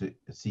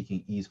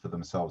seeking ease for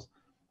themselves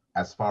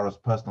as far as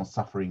personal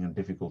suffering and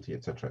difficulty,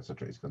 etc.,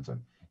 is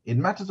concerned.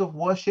 In matters of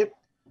worship,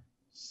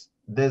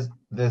 there's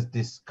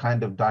this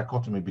kind of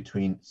dichotomy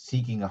between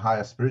seeking a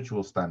higher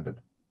spiritual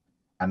standard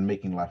and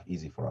making life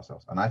easy for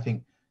ourselves. And I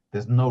think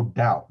there's no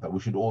doubt that we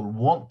should all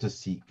want to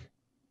seek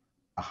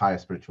a higher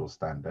spiritual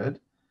standard,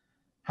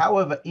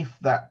 However, if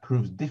that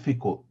proves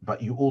difficult,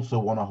 but you also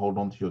want to hold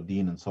on to your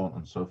deen and so on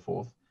and so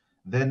forth,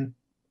 then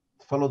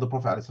follow the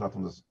Prophet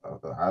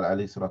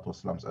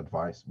ﷺ's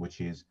advice, which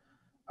is,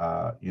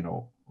 you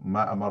know,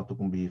 ما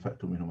أمرتكم به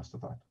فأتوا منه ما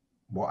استطعتم.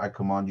 What I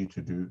command you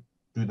to do,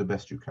 do the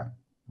best you can,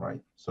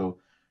 right? So,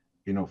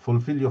 you know,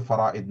 fulfill your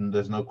fara'id, and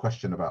there's no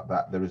question about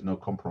that. There is no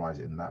compromise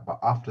in that. But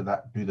after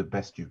that, do the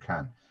best you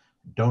can.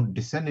 Don't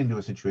descend into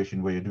a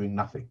situation where you're doing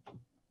nothing.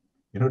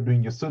 You're not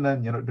doing your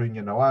sunan, you're not doing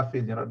your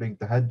nawafil, you're not doing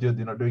tahajjud,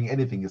 you're not doing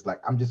anything. It's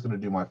like, I'm just going to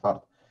do my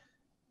fard.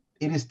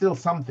 It is still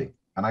something.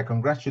 And I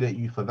congratulate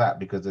you for that,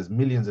 because there's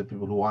millions of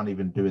people who aren't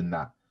even doing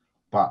that.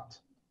 But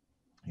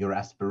your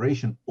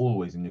aspiration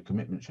always and your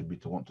commitment should be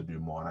to want to do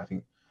more. And I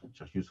think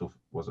Sheikh Yusuf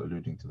was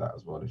alluding to that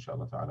as well,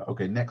 inshallah ta'ala.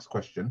 Okay, next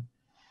question,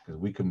 because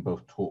we can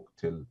both talk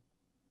till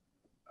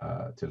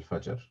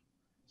Fajr.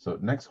 So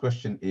next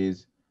question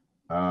is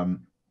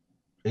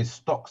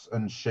stocks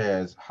and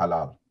shares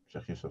halal,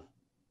 Sheikh Yusuf?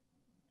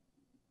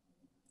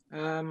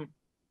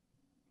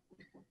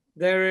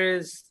 There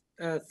is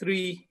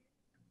three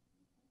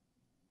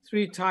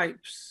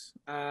types.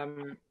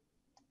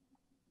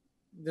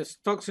 The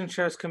stocks and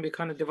shares can be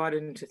kind of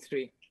divided into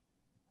three.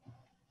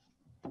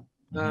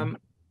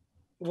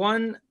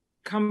 One,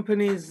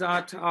 companies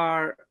that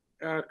are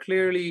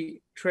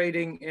clearly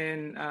trading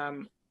in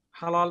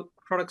halal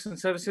products and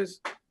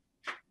services.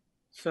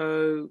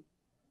 So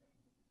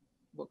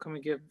what can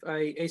we give?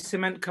 A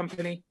cement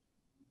company,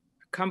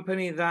 a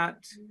company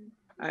that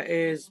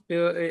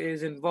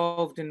is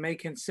involved in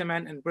making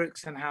cement and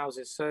bricks and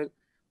houses. So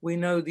we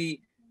know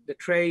the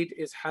trade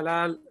is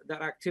halal,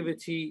 that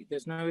activity,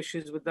 there's no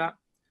issues with that.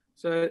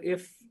 So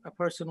if a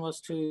person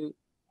was to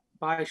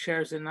buy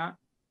shares in that,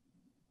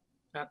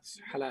 that's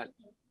halal,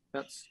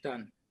 that's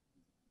done.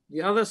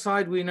 The other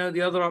side, we know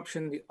the other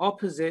option, the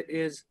opposite,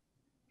 is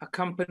a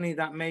company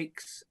that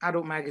makes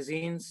adult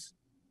magazines.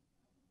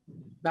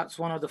 That's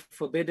one of the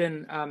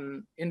forbidden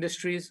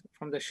industries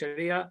from the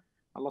Sharia.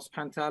 Allah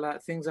subhanahu wa ta'ala,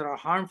 things that are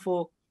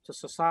harmful to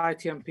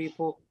society and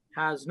people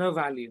has no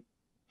value.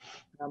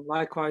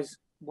 Likewise,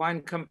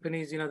 wine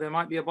companies, you know, there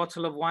might be a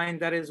bottle of wine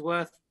that is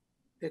worth,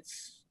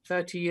 it's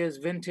 30 years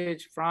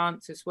vintage,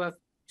 France, it's worth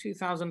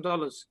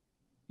 $2,000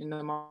 in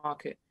the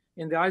market.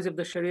 In the eyes of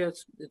the Sharia,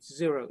 it's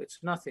zero, it's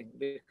nothing,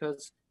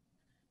 because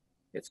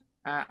it's,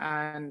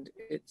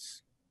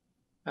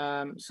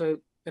 so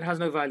it has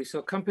no value. So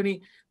a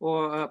company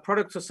or a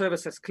product or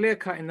service that's clear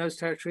cut in those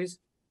territories,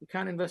 you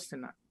can't invest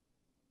in that.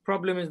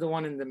 Problem is the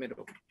one in the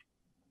middle.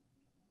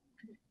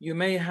 You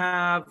may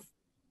have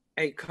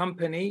a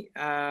company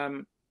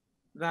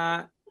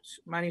that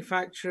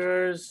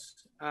manufactures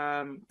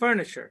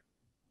furniture.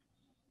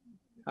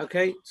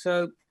 Okay,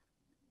 so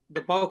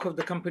the bulk of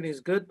the company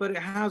is good, but it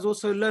has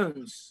also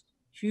loans,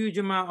 huge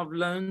amount of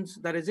loans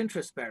that is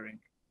interest bearing.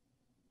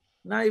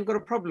 Now you've got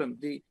a problem.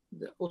 The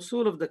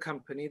usul of the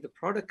company, the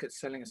product it's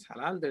selling is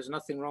halal. There's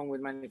nothing wrong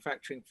with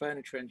manufacturing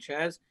furniture and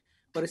chairs,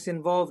 but it's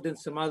involved in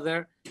some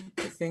other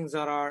things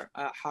that are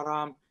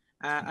haram.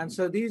 And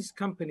so these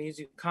companies,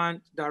 you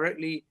can't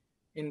directly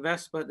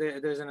invest, but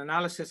there's an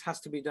analysis has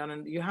to be done.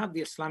 And you have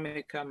the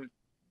Islamic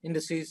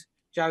indices,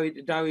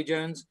 Dow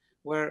Jones,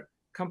 where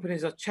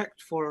companies are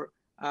checked for,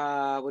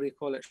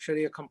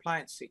 Sharia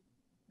compliancy.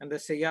 And they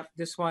say, yep,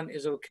 this one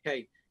is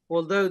okay.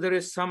 Although there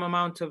is some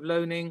amount of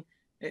loaning,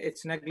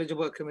 it's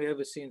negligible, it can be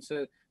overseen.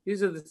 So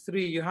these are the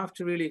three you have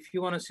to really, if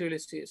you want to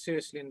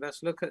seriously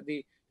invest, look at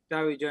the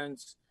Dow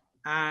Jones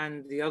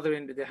and the other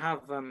end. They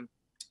have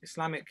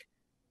Islamic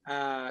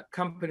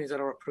companies that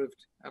are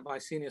approved by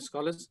senior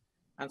scholars,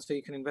 and so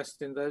you can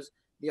invest in those.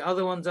 The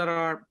other ones that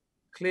are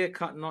clear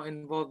cut, not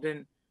involved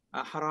in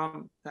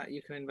haram, that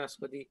you can invest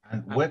with.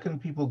 And where can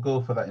people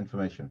go for that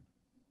information?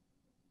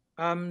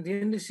 The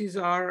indices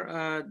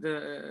are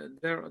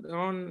they're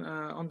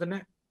on the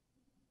net.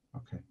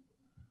 Okay.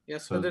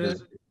 Yes, so there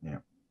is, yeah.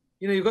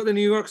 You know, you've got the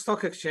New York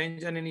Stock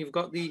Exchange, and then you've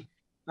got the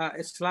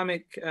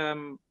Islamic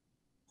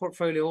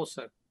portfolio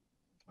also.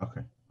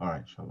 Okay, all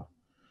right, inshallah.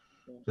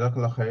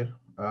 Jazakallah khair.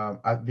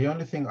 The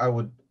only thing I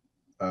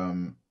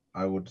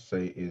would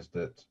say is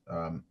that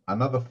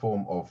another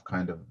form of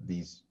kind of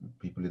these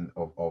people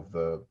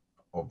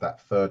of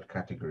that third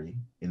category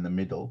in the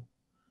middle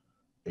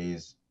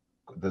is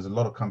there's a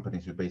lot of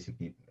companies who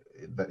basically,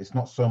 that it's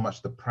not so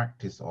much the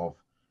practice of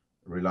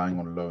relying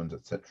on loans,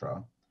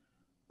 etc.,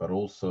 but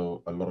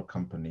also a lot of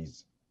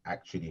companies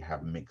actually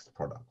have mixed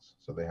products.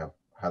 So they have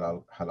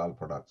halal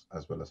products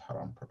as well as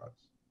haram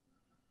products.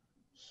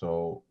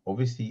 So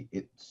obviously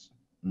it's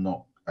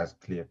not as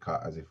clear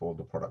cut as if all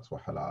the products were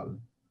halal.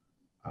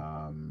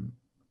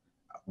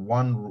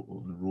 One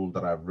rule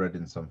that I've read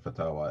in some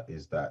fatwa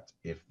is that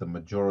if the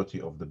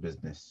majority of the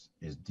business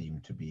is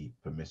deemed to be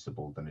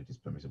permissible, then it is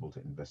permissible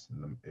to invest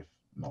in them. If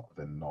not,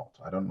 then not.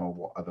 I don't know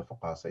what other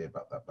fuqaha say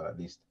about that, but at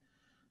least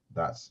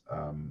that's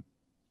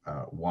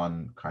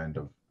one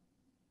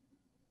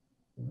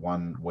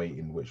way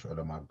in which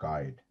ulama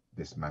guide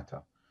this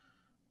matter.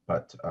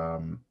 But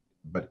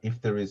but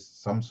if there is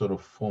some sort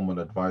of formal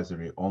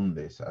advisory on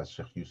this, as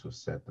Sheikh Yusuf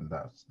said, then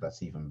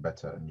that's even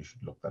better, and you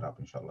should look that up,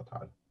 inshallah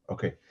ta'ala.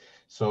 Okay,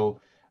 so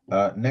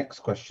next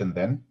question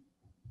then.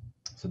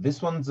 So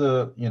this one's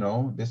a,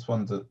 this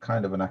one's a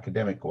kind of an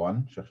academic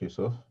one, Sheikh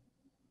Yusuf.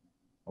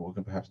 We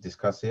can perhaps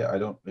discuss it. I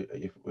don't,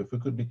 if we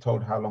could be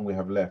told how long we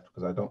have left,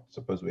 because I don't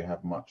suppose we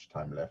have much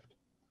time left.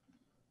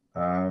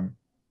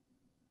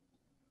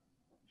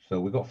 So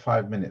we got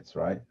 5 minutes,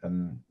 right?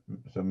 And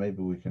so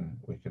maybe we can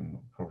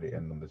probably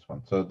end on this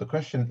one. So the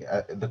question,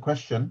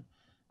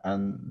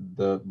 and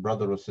the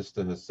brother or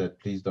sister has said,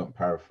 please don't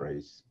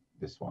paraphrase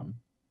this one.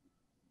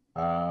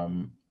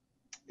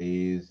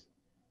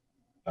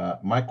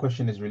 My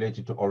question is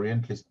related to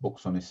Orientalist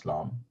books on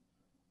Islam.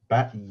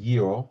 Bat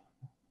Yiro,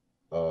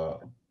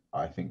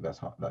 I think that's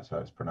how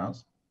it's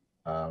pronounced.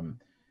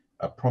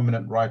 A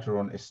prominent writer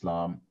on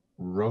Islam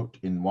wrote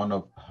in one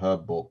of her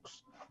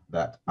books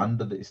that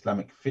under the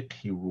Islamic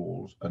fiqh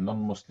rules, a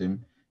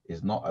non-Muslim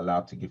is not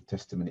allowed to give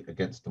testimony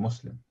against a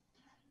Muslim.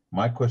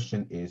 My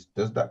question is,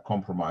 does that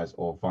compromise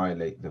or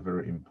violate the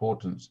very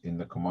importance in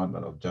the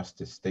commandment of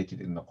justice stated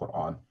in the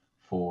Quran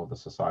for the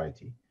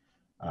society?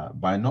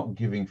 By not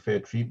giving fair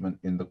treatment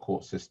in the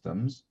court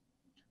systems,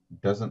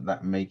 doesn't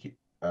that make it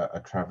a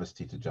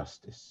travesty to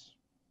justice?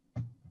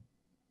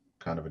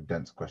 Kind of a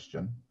dense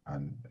question,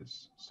 and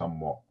it's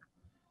somewhat,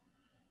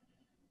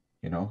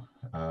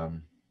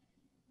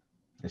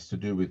 it's to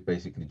do with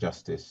basically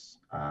justice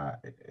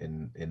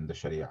in the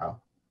Sharia.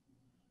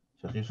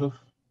 Sheikh Yusuf,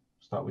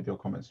 start with your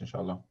comments,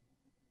 inshallah.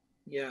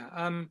 Yeah,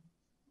 I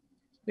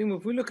think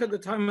if we look at the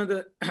time of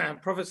the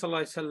Prophet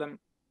ﷺ,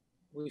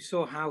 we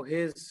saw how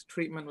his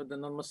treatment with the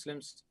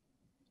non-Muslims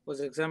was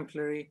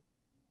exemplary,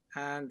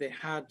 and they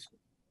had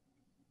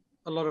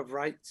a lot of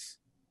rights,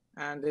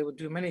 and they would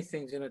do many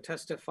things,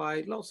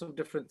 testify, lots of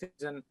different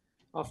things, and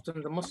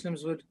often the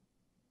Muslims would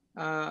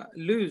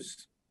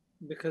lose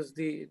because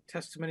the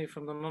testimony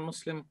from the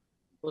non-Muslim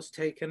was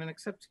taken and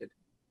accepted.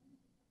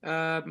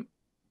 The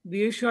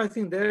issue I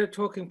think they're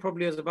talking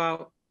probably is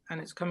about, and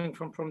it's coming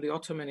from the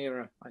Ottoman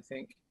era, I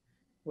think,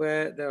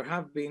 where there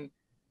have been,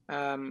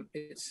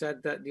 it's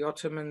said that the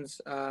Ottomans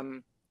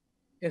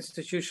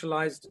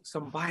institutionalized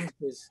some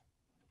biases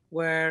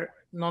where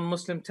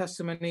non-Muslim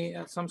testimony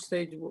at some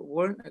stage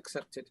weren't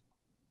accepted.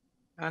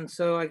 And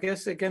so I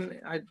guess, again,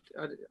 I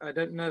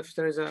don't know if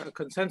there is a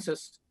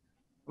consensus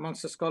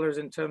amongst the scholars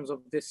in terms of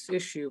this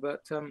issue,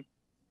 but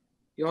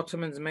the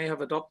Ottomans may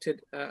have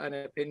adopted an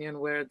opinion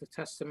where the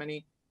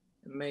testimony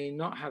may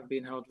not have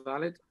been held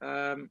valid.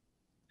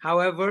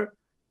 However,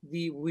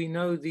 we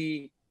know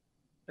the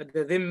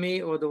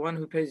dhimmi, or the one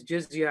who pays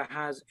jizya,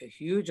 has a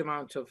huge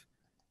amount of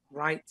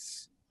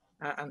rights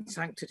and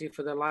sanctity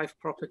for their life,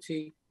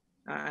 property,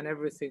 and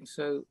everything.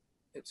 So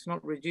it's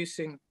not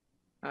reducing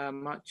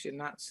much in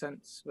that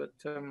sense. But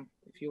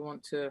if you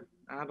want to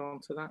add on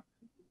to that,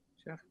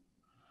 Sheikh.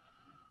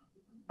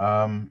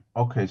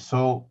 Okay,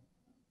 so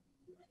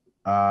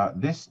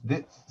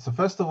so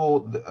first of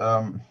all,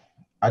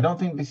 I don't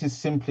think this is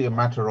simply a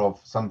matter of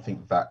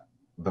something that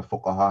the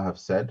fuqaha have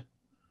said.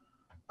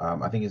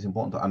 I think it's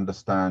important to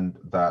understand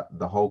that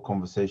the whole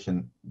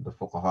conversation the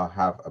fuqaha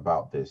have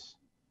about this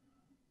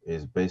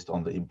is based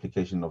on the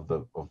implication of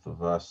the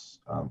verse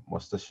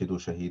وَاسْتَشْهِدُوا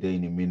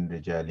شَهِيدَيْنِ مِنْ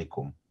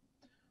رِجَالِكُمْ,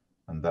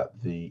 and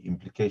that the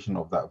implication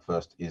of that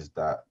verse is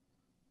that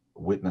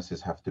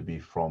witnesses have to be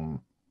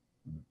from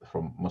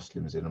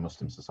Muslims in a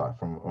Muslim society,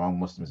 from among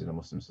Muslims in a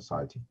Muslim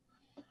society.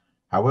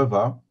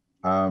 However,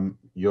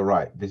 you're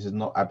right, this is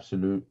not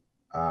absolute,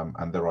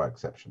 and there are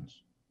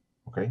exceptions.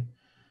 Okay,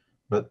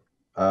 but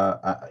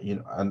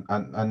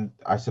and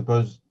I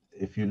suppose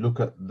if you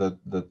look at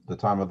the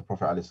time of the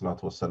Prophet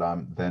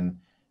ﷺ, then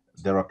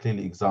there are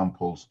clearly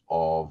examples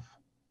of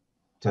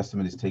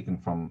testimonies taken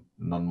from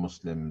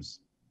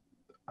non-Muslims.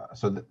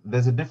 So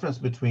there's a difference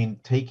between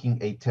taking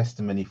a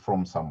testimony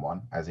from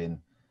someone, as in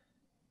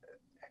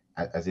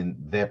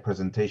their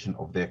presentation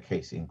of their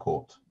case in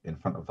court, in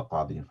front of the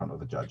qadi, in front of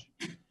the judge,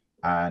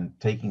 and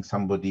taking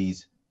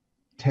somebody's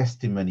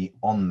testimony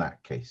on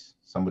that case,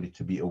 somebody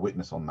to be a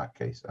witness on that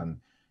case. And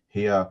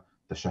here,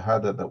 the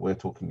shahada that we're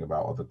talking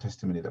about, or the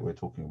testimony that we're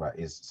talking about,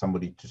 is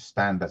somebody to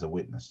stand as a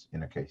witness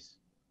in a case.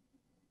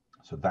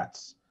 So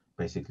that's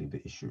basically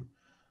the issue.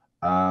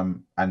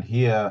 And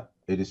here,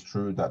 it is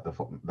true that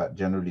that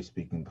generally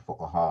speaking, the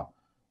fuqaha,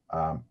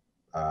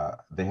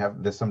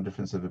 there's some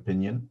difference of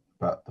opinion,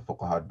 but the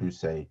fuqaha do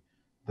say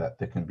that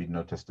there can be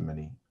no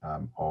testimony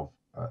of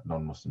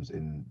non-Muslims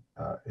in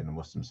a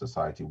Muslim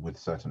society, with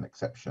certain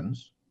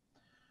exceptions.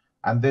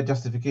 And their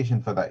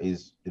justification for that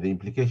is the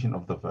implication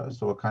of the verse,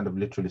 so a kind of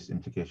literalist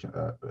implication,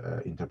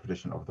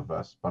 interpretation of the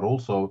verse, but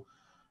also,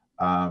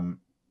 in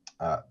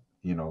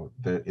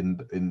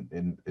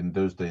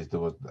those days there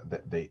was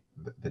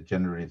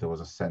generally there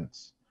was a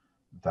sense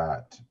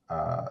that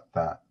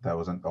there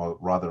was a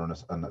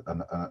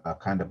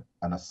kind of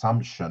an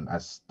assumption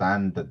as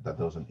standard that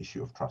there was an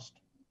issue of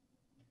trust.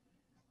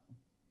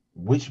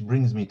 Which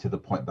brings me to the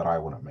point that I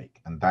want to make,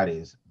 and that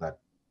is that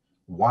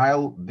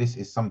while this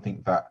is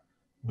something that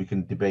we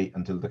can debate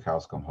until the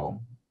cows come home,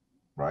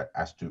 right,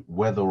 as to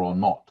whether or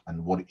not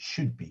and what it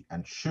should be,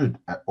 and should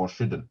or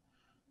shouldn't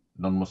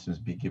non-Muslims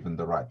be given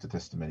the right to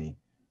testimony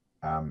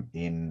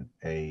in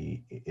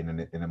a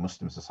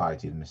Muslim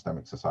society, in an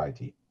Islamic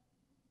society.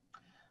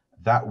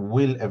 That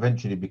will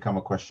eventually become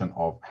a question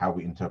of how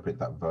we interpret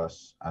that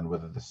verse and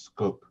whether the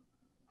scope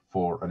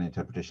for an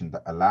interpretation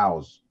that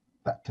allows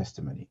that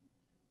testimony.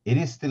 It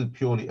is still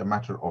purely a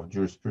matter of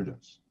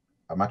jurisprudence,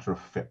 a matter of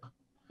fiqh.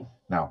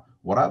 Now,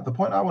 the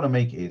point I want to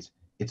make is,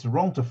 it's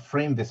wrong to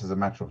frame this as a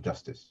matter of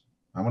justice.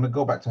 I want to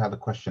go back to how the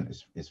question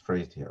is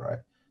phrased here, right?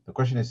 The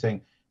question is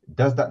saying,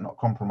 does that not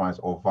compromise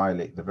or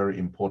violate the very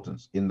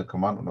importance in the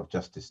commandment of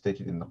justice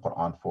stated in the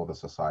Quran for the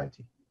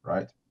society,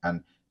 right?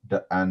 And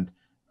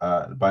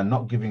by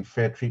not giving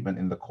fair treatment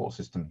in the court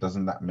system,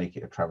 doesn't that make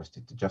it a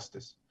travesty to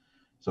justice?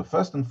 So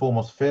first and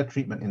foremost, fair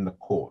treatment in the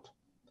court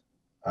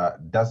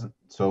doesn't.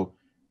 So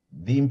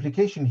the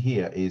implication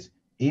here is,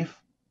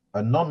 if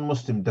a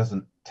non-Muslim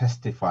doesn't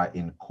testify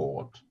in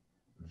court,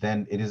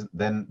 then it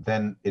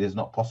is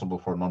not possible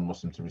for a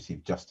non-Muslim to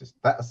receive justice.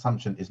 That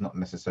assumption is not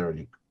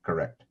necessarily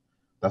correct.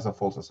 That's a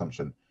false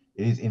assumption.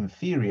 It is, in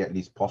theory at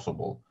least,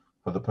 possible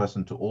for the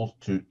person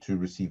to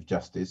receive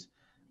justice,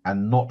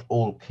 and not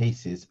all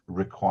cases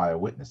require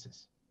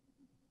witnesses,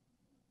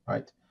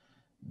 right?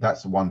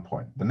 That's one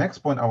point. The next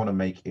point I want to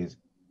make is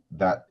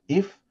that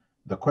if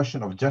the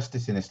question of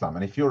justice in Islam,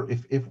 and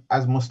if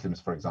as Muslims,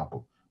 for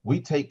example, we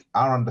take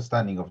our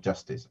understanding of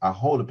justice, our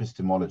whole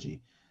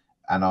epistemology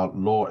and our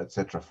law,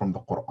 etc., from the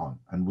Quran,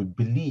 and we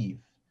believe,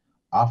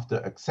 after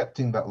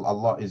accepting that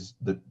Allah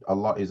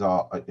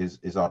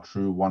is our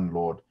true one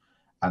Lord,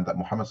 and that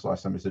Muhammad sallallahu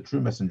alaihi wasallam is the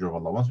true messenger of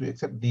Allah, once we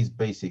accept these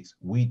basics,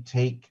 we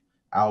take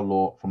our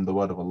law from the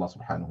word of Allah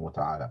subhanahu wa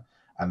ta'ala,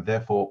 and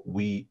therefore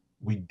we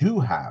do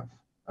have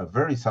a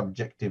very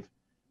subjective,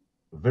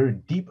 very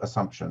deep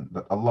assumption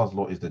that Allah's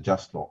law is the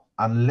just law,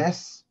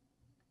 unless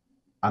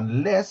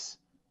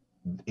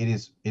it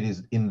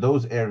is in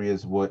those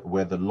areas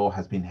where the law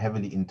has been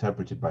heavily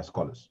interpreted by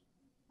scholars.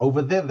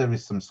 Over there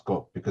is some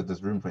scope, because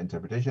there's room for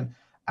interpretation,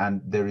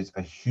 and there is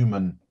a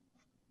human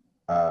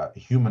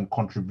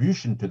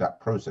contribution to that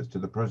process, to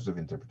the process of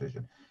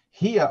interpretation.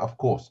 Here, of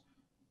course,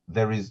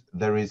 there is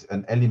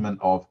an element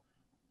of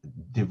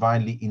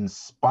divinely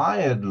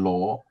inspired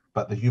law,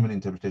 but the human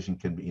interpretation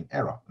can be in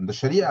error. And the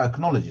Sharia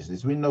acknowledges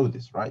this. We know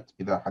this, right?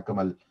 إذا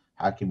حكم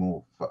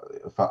الحاكم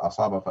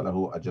فأصاب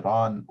فله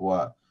أجران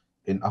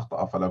وإن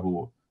أخطأ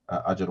فله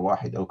أجر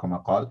واحد أو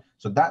كما قال.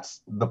 So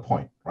that's the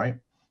point, right?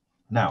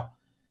 Now,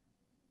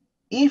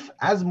 if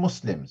as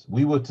Muslims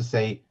we were to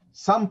say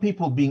some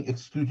people being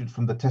excluded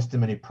from the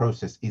testimony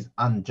process is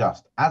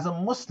unjust, as a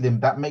Muslim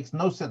that makes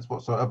no sense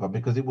whatsoever,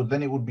 because it would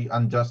be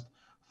unjust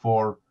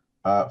for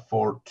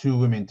two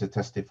women to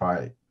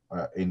testify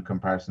in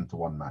comparison to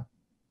one man,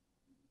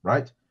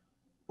 right?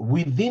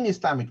 Within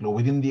Islamic law,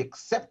 within the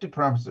accepted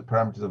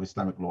parameters of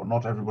Islamic law,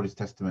 not everybody's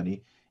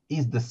testimony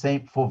is the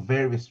same for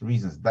various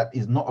reasons. That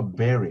is not a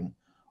bearing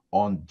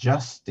on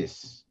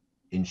justice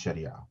in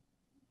Sharia.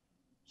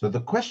 So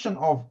the question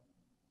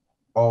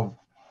of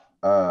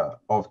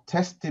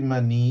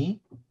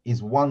testimony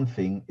is one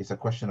thing. It's a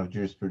question of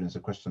jurisprudence, a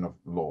question of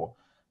law.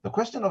 The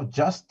question of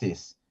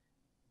justice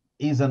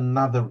is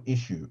another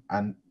issue,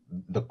 and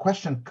the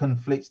question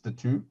conflates the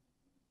two,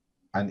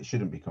 and it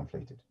shouldn't be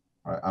conflated.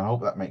 All right, I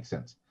hope that makes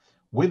sense.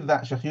 With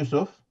that, Sheikh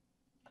Yusuf,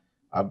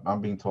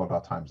 I'm being told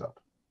our time's up.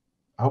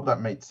 I hope that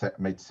made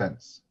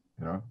sense.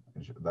 You know,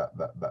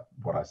 that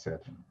what I said.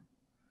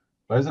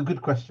 But it's a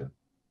good question,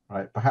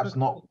 right? Perhaps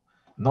not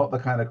the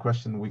kind of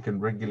question we can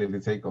regularly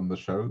take on the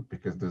show,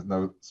 because there's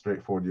no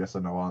straightforward yes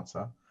or no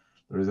answer.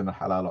 There isn't a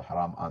halal or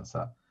haram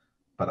answer.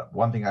 But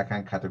one thing I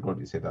can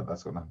categorically say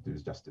that's going to have to do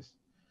is justice.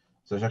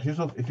 So Sheikh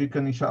Yusuf, if you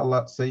can,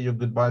 inshallah, say your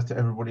goodbyes to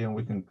everybody, and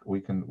we can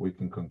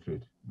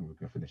conclude, and we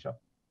can finish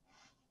up.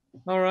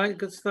 All right,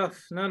 good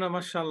stuff. No,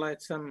 mashallah,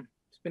 it's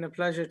been a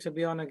pleasure to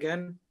be on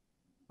again.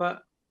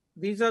 But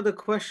these are the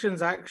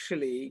questions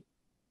actually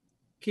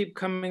keep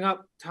coming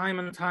up time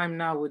and time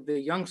now with the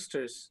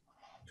youngsters,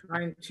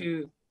 trying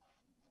to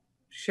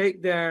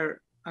shake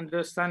their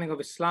understanding of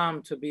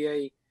Islam to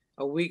be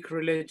a weak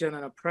religion,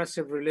 an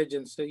oppressive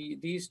religion. So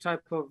these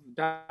type of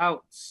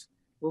doubts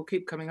will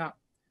keep coming up.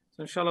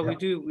 So inshallah, we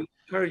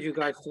encourage you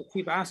guys to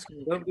keep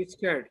asking. Don't be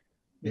scared,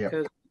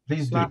 because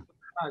please Islam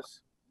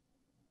has,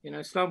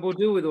 Islam will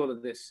deal with all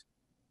of this.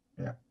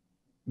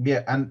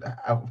 Yeah, and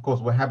of course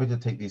we're happy to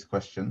take these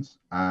questions,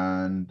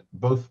 and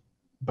both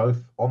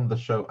on the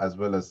show as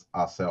well as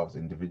ourselves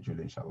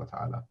individually, inshallah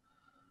ta'ala.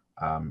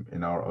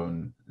 In our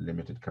own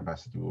limited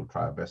capacity, we'll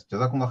try our best.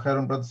 Jazakumullah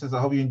khairan, brothers and sisters. I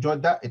hope you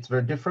enjoyed that. It's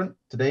very different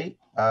today,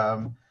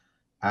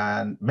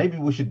 and maybe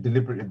we should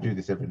deliberately do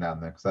this every now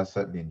and then, because I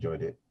certainly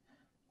enjoyed it.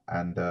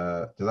 And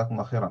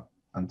Jazakumullah khairan.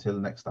 Until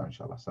next time,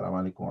 inshallah.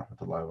 Assalamu alaikum wa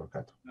rahmatullahi wa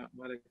barakatuh.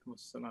 Wa alaikum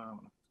assalam.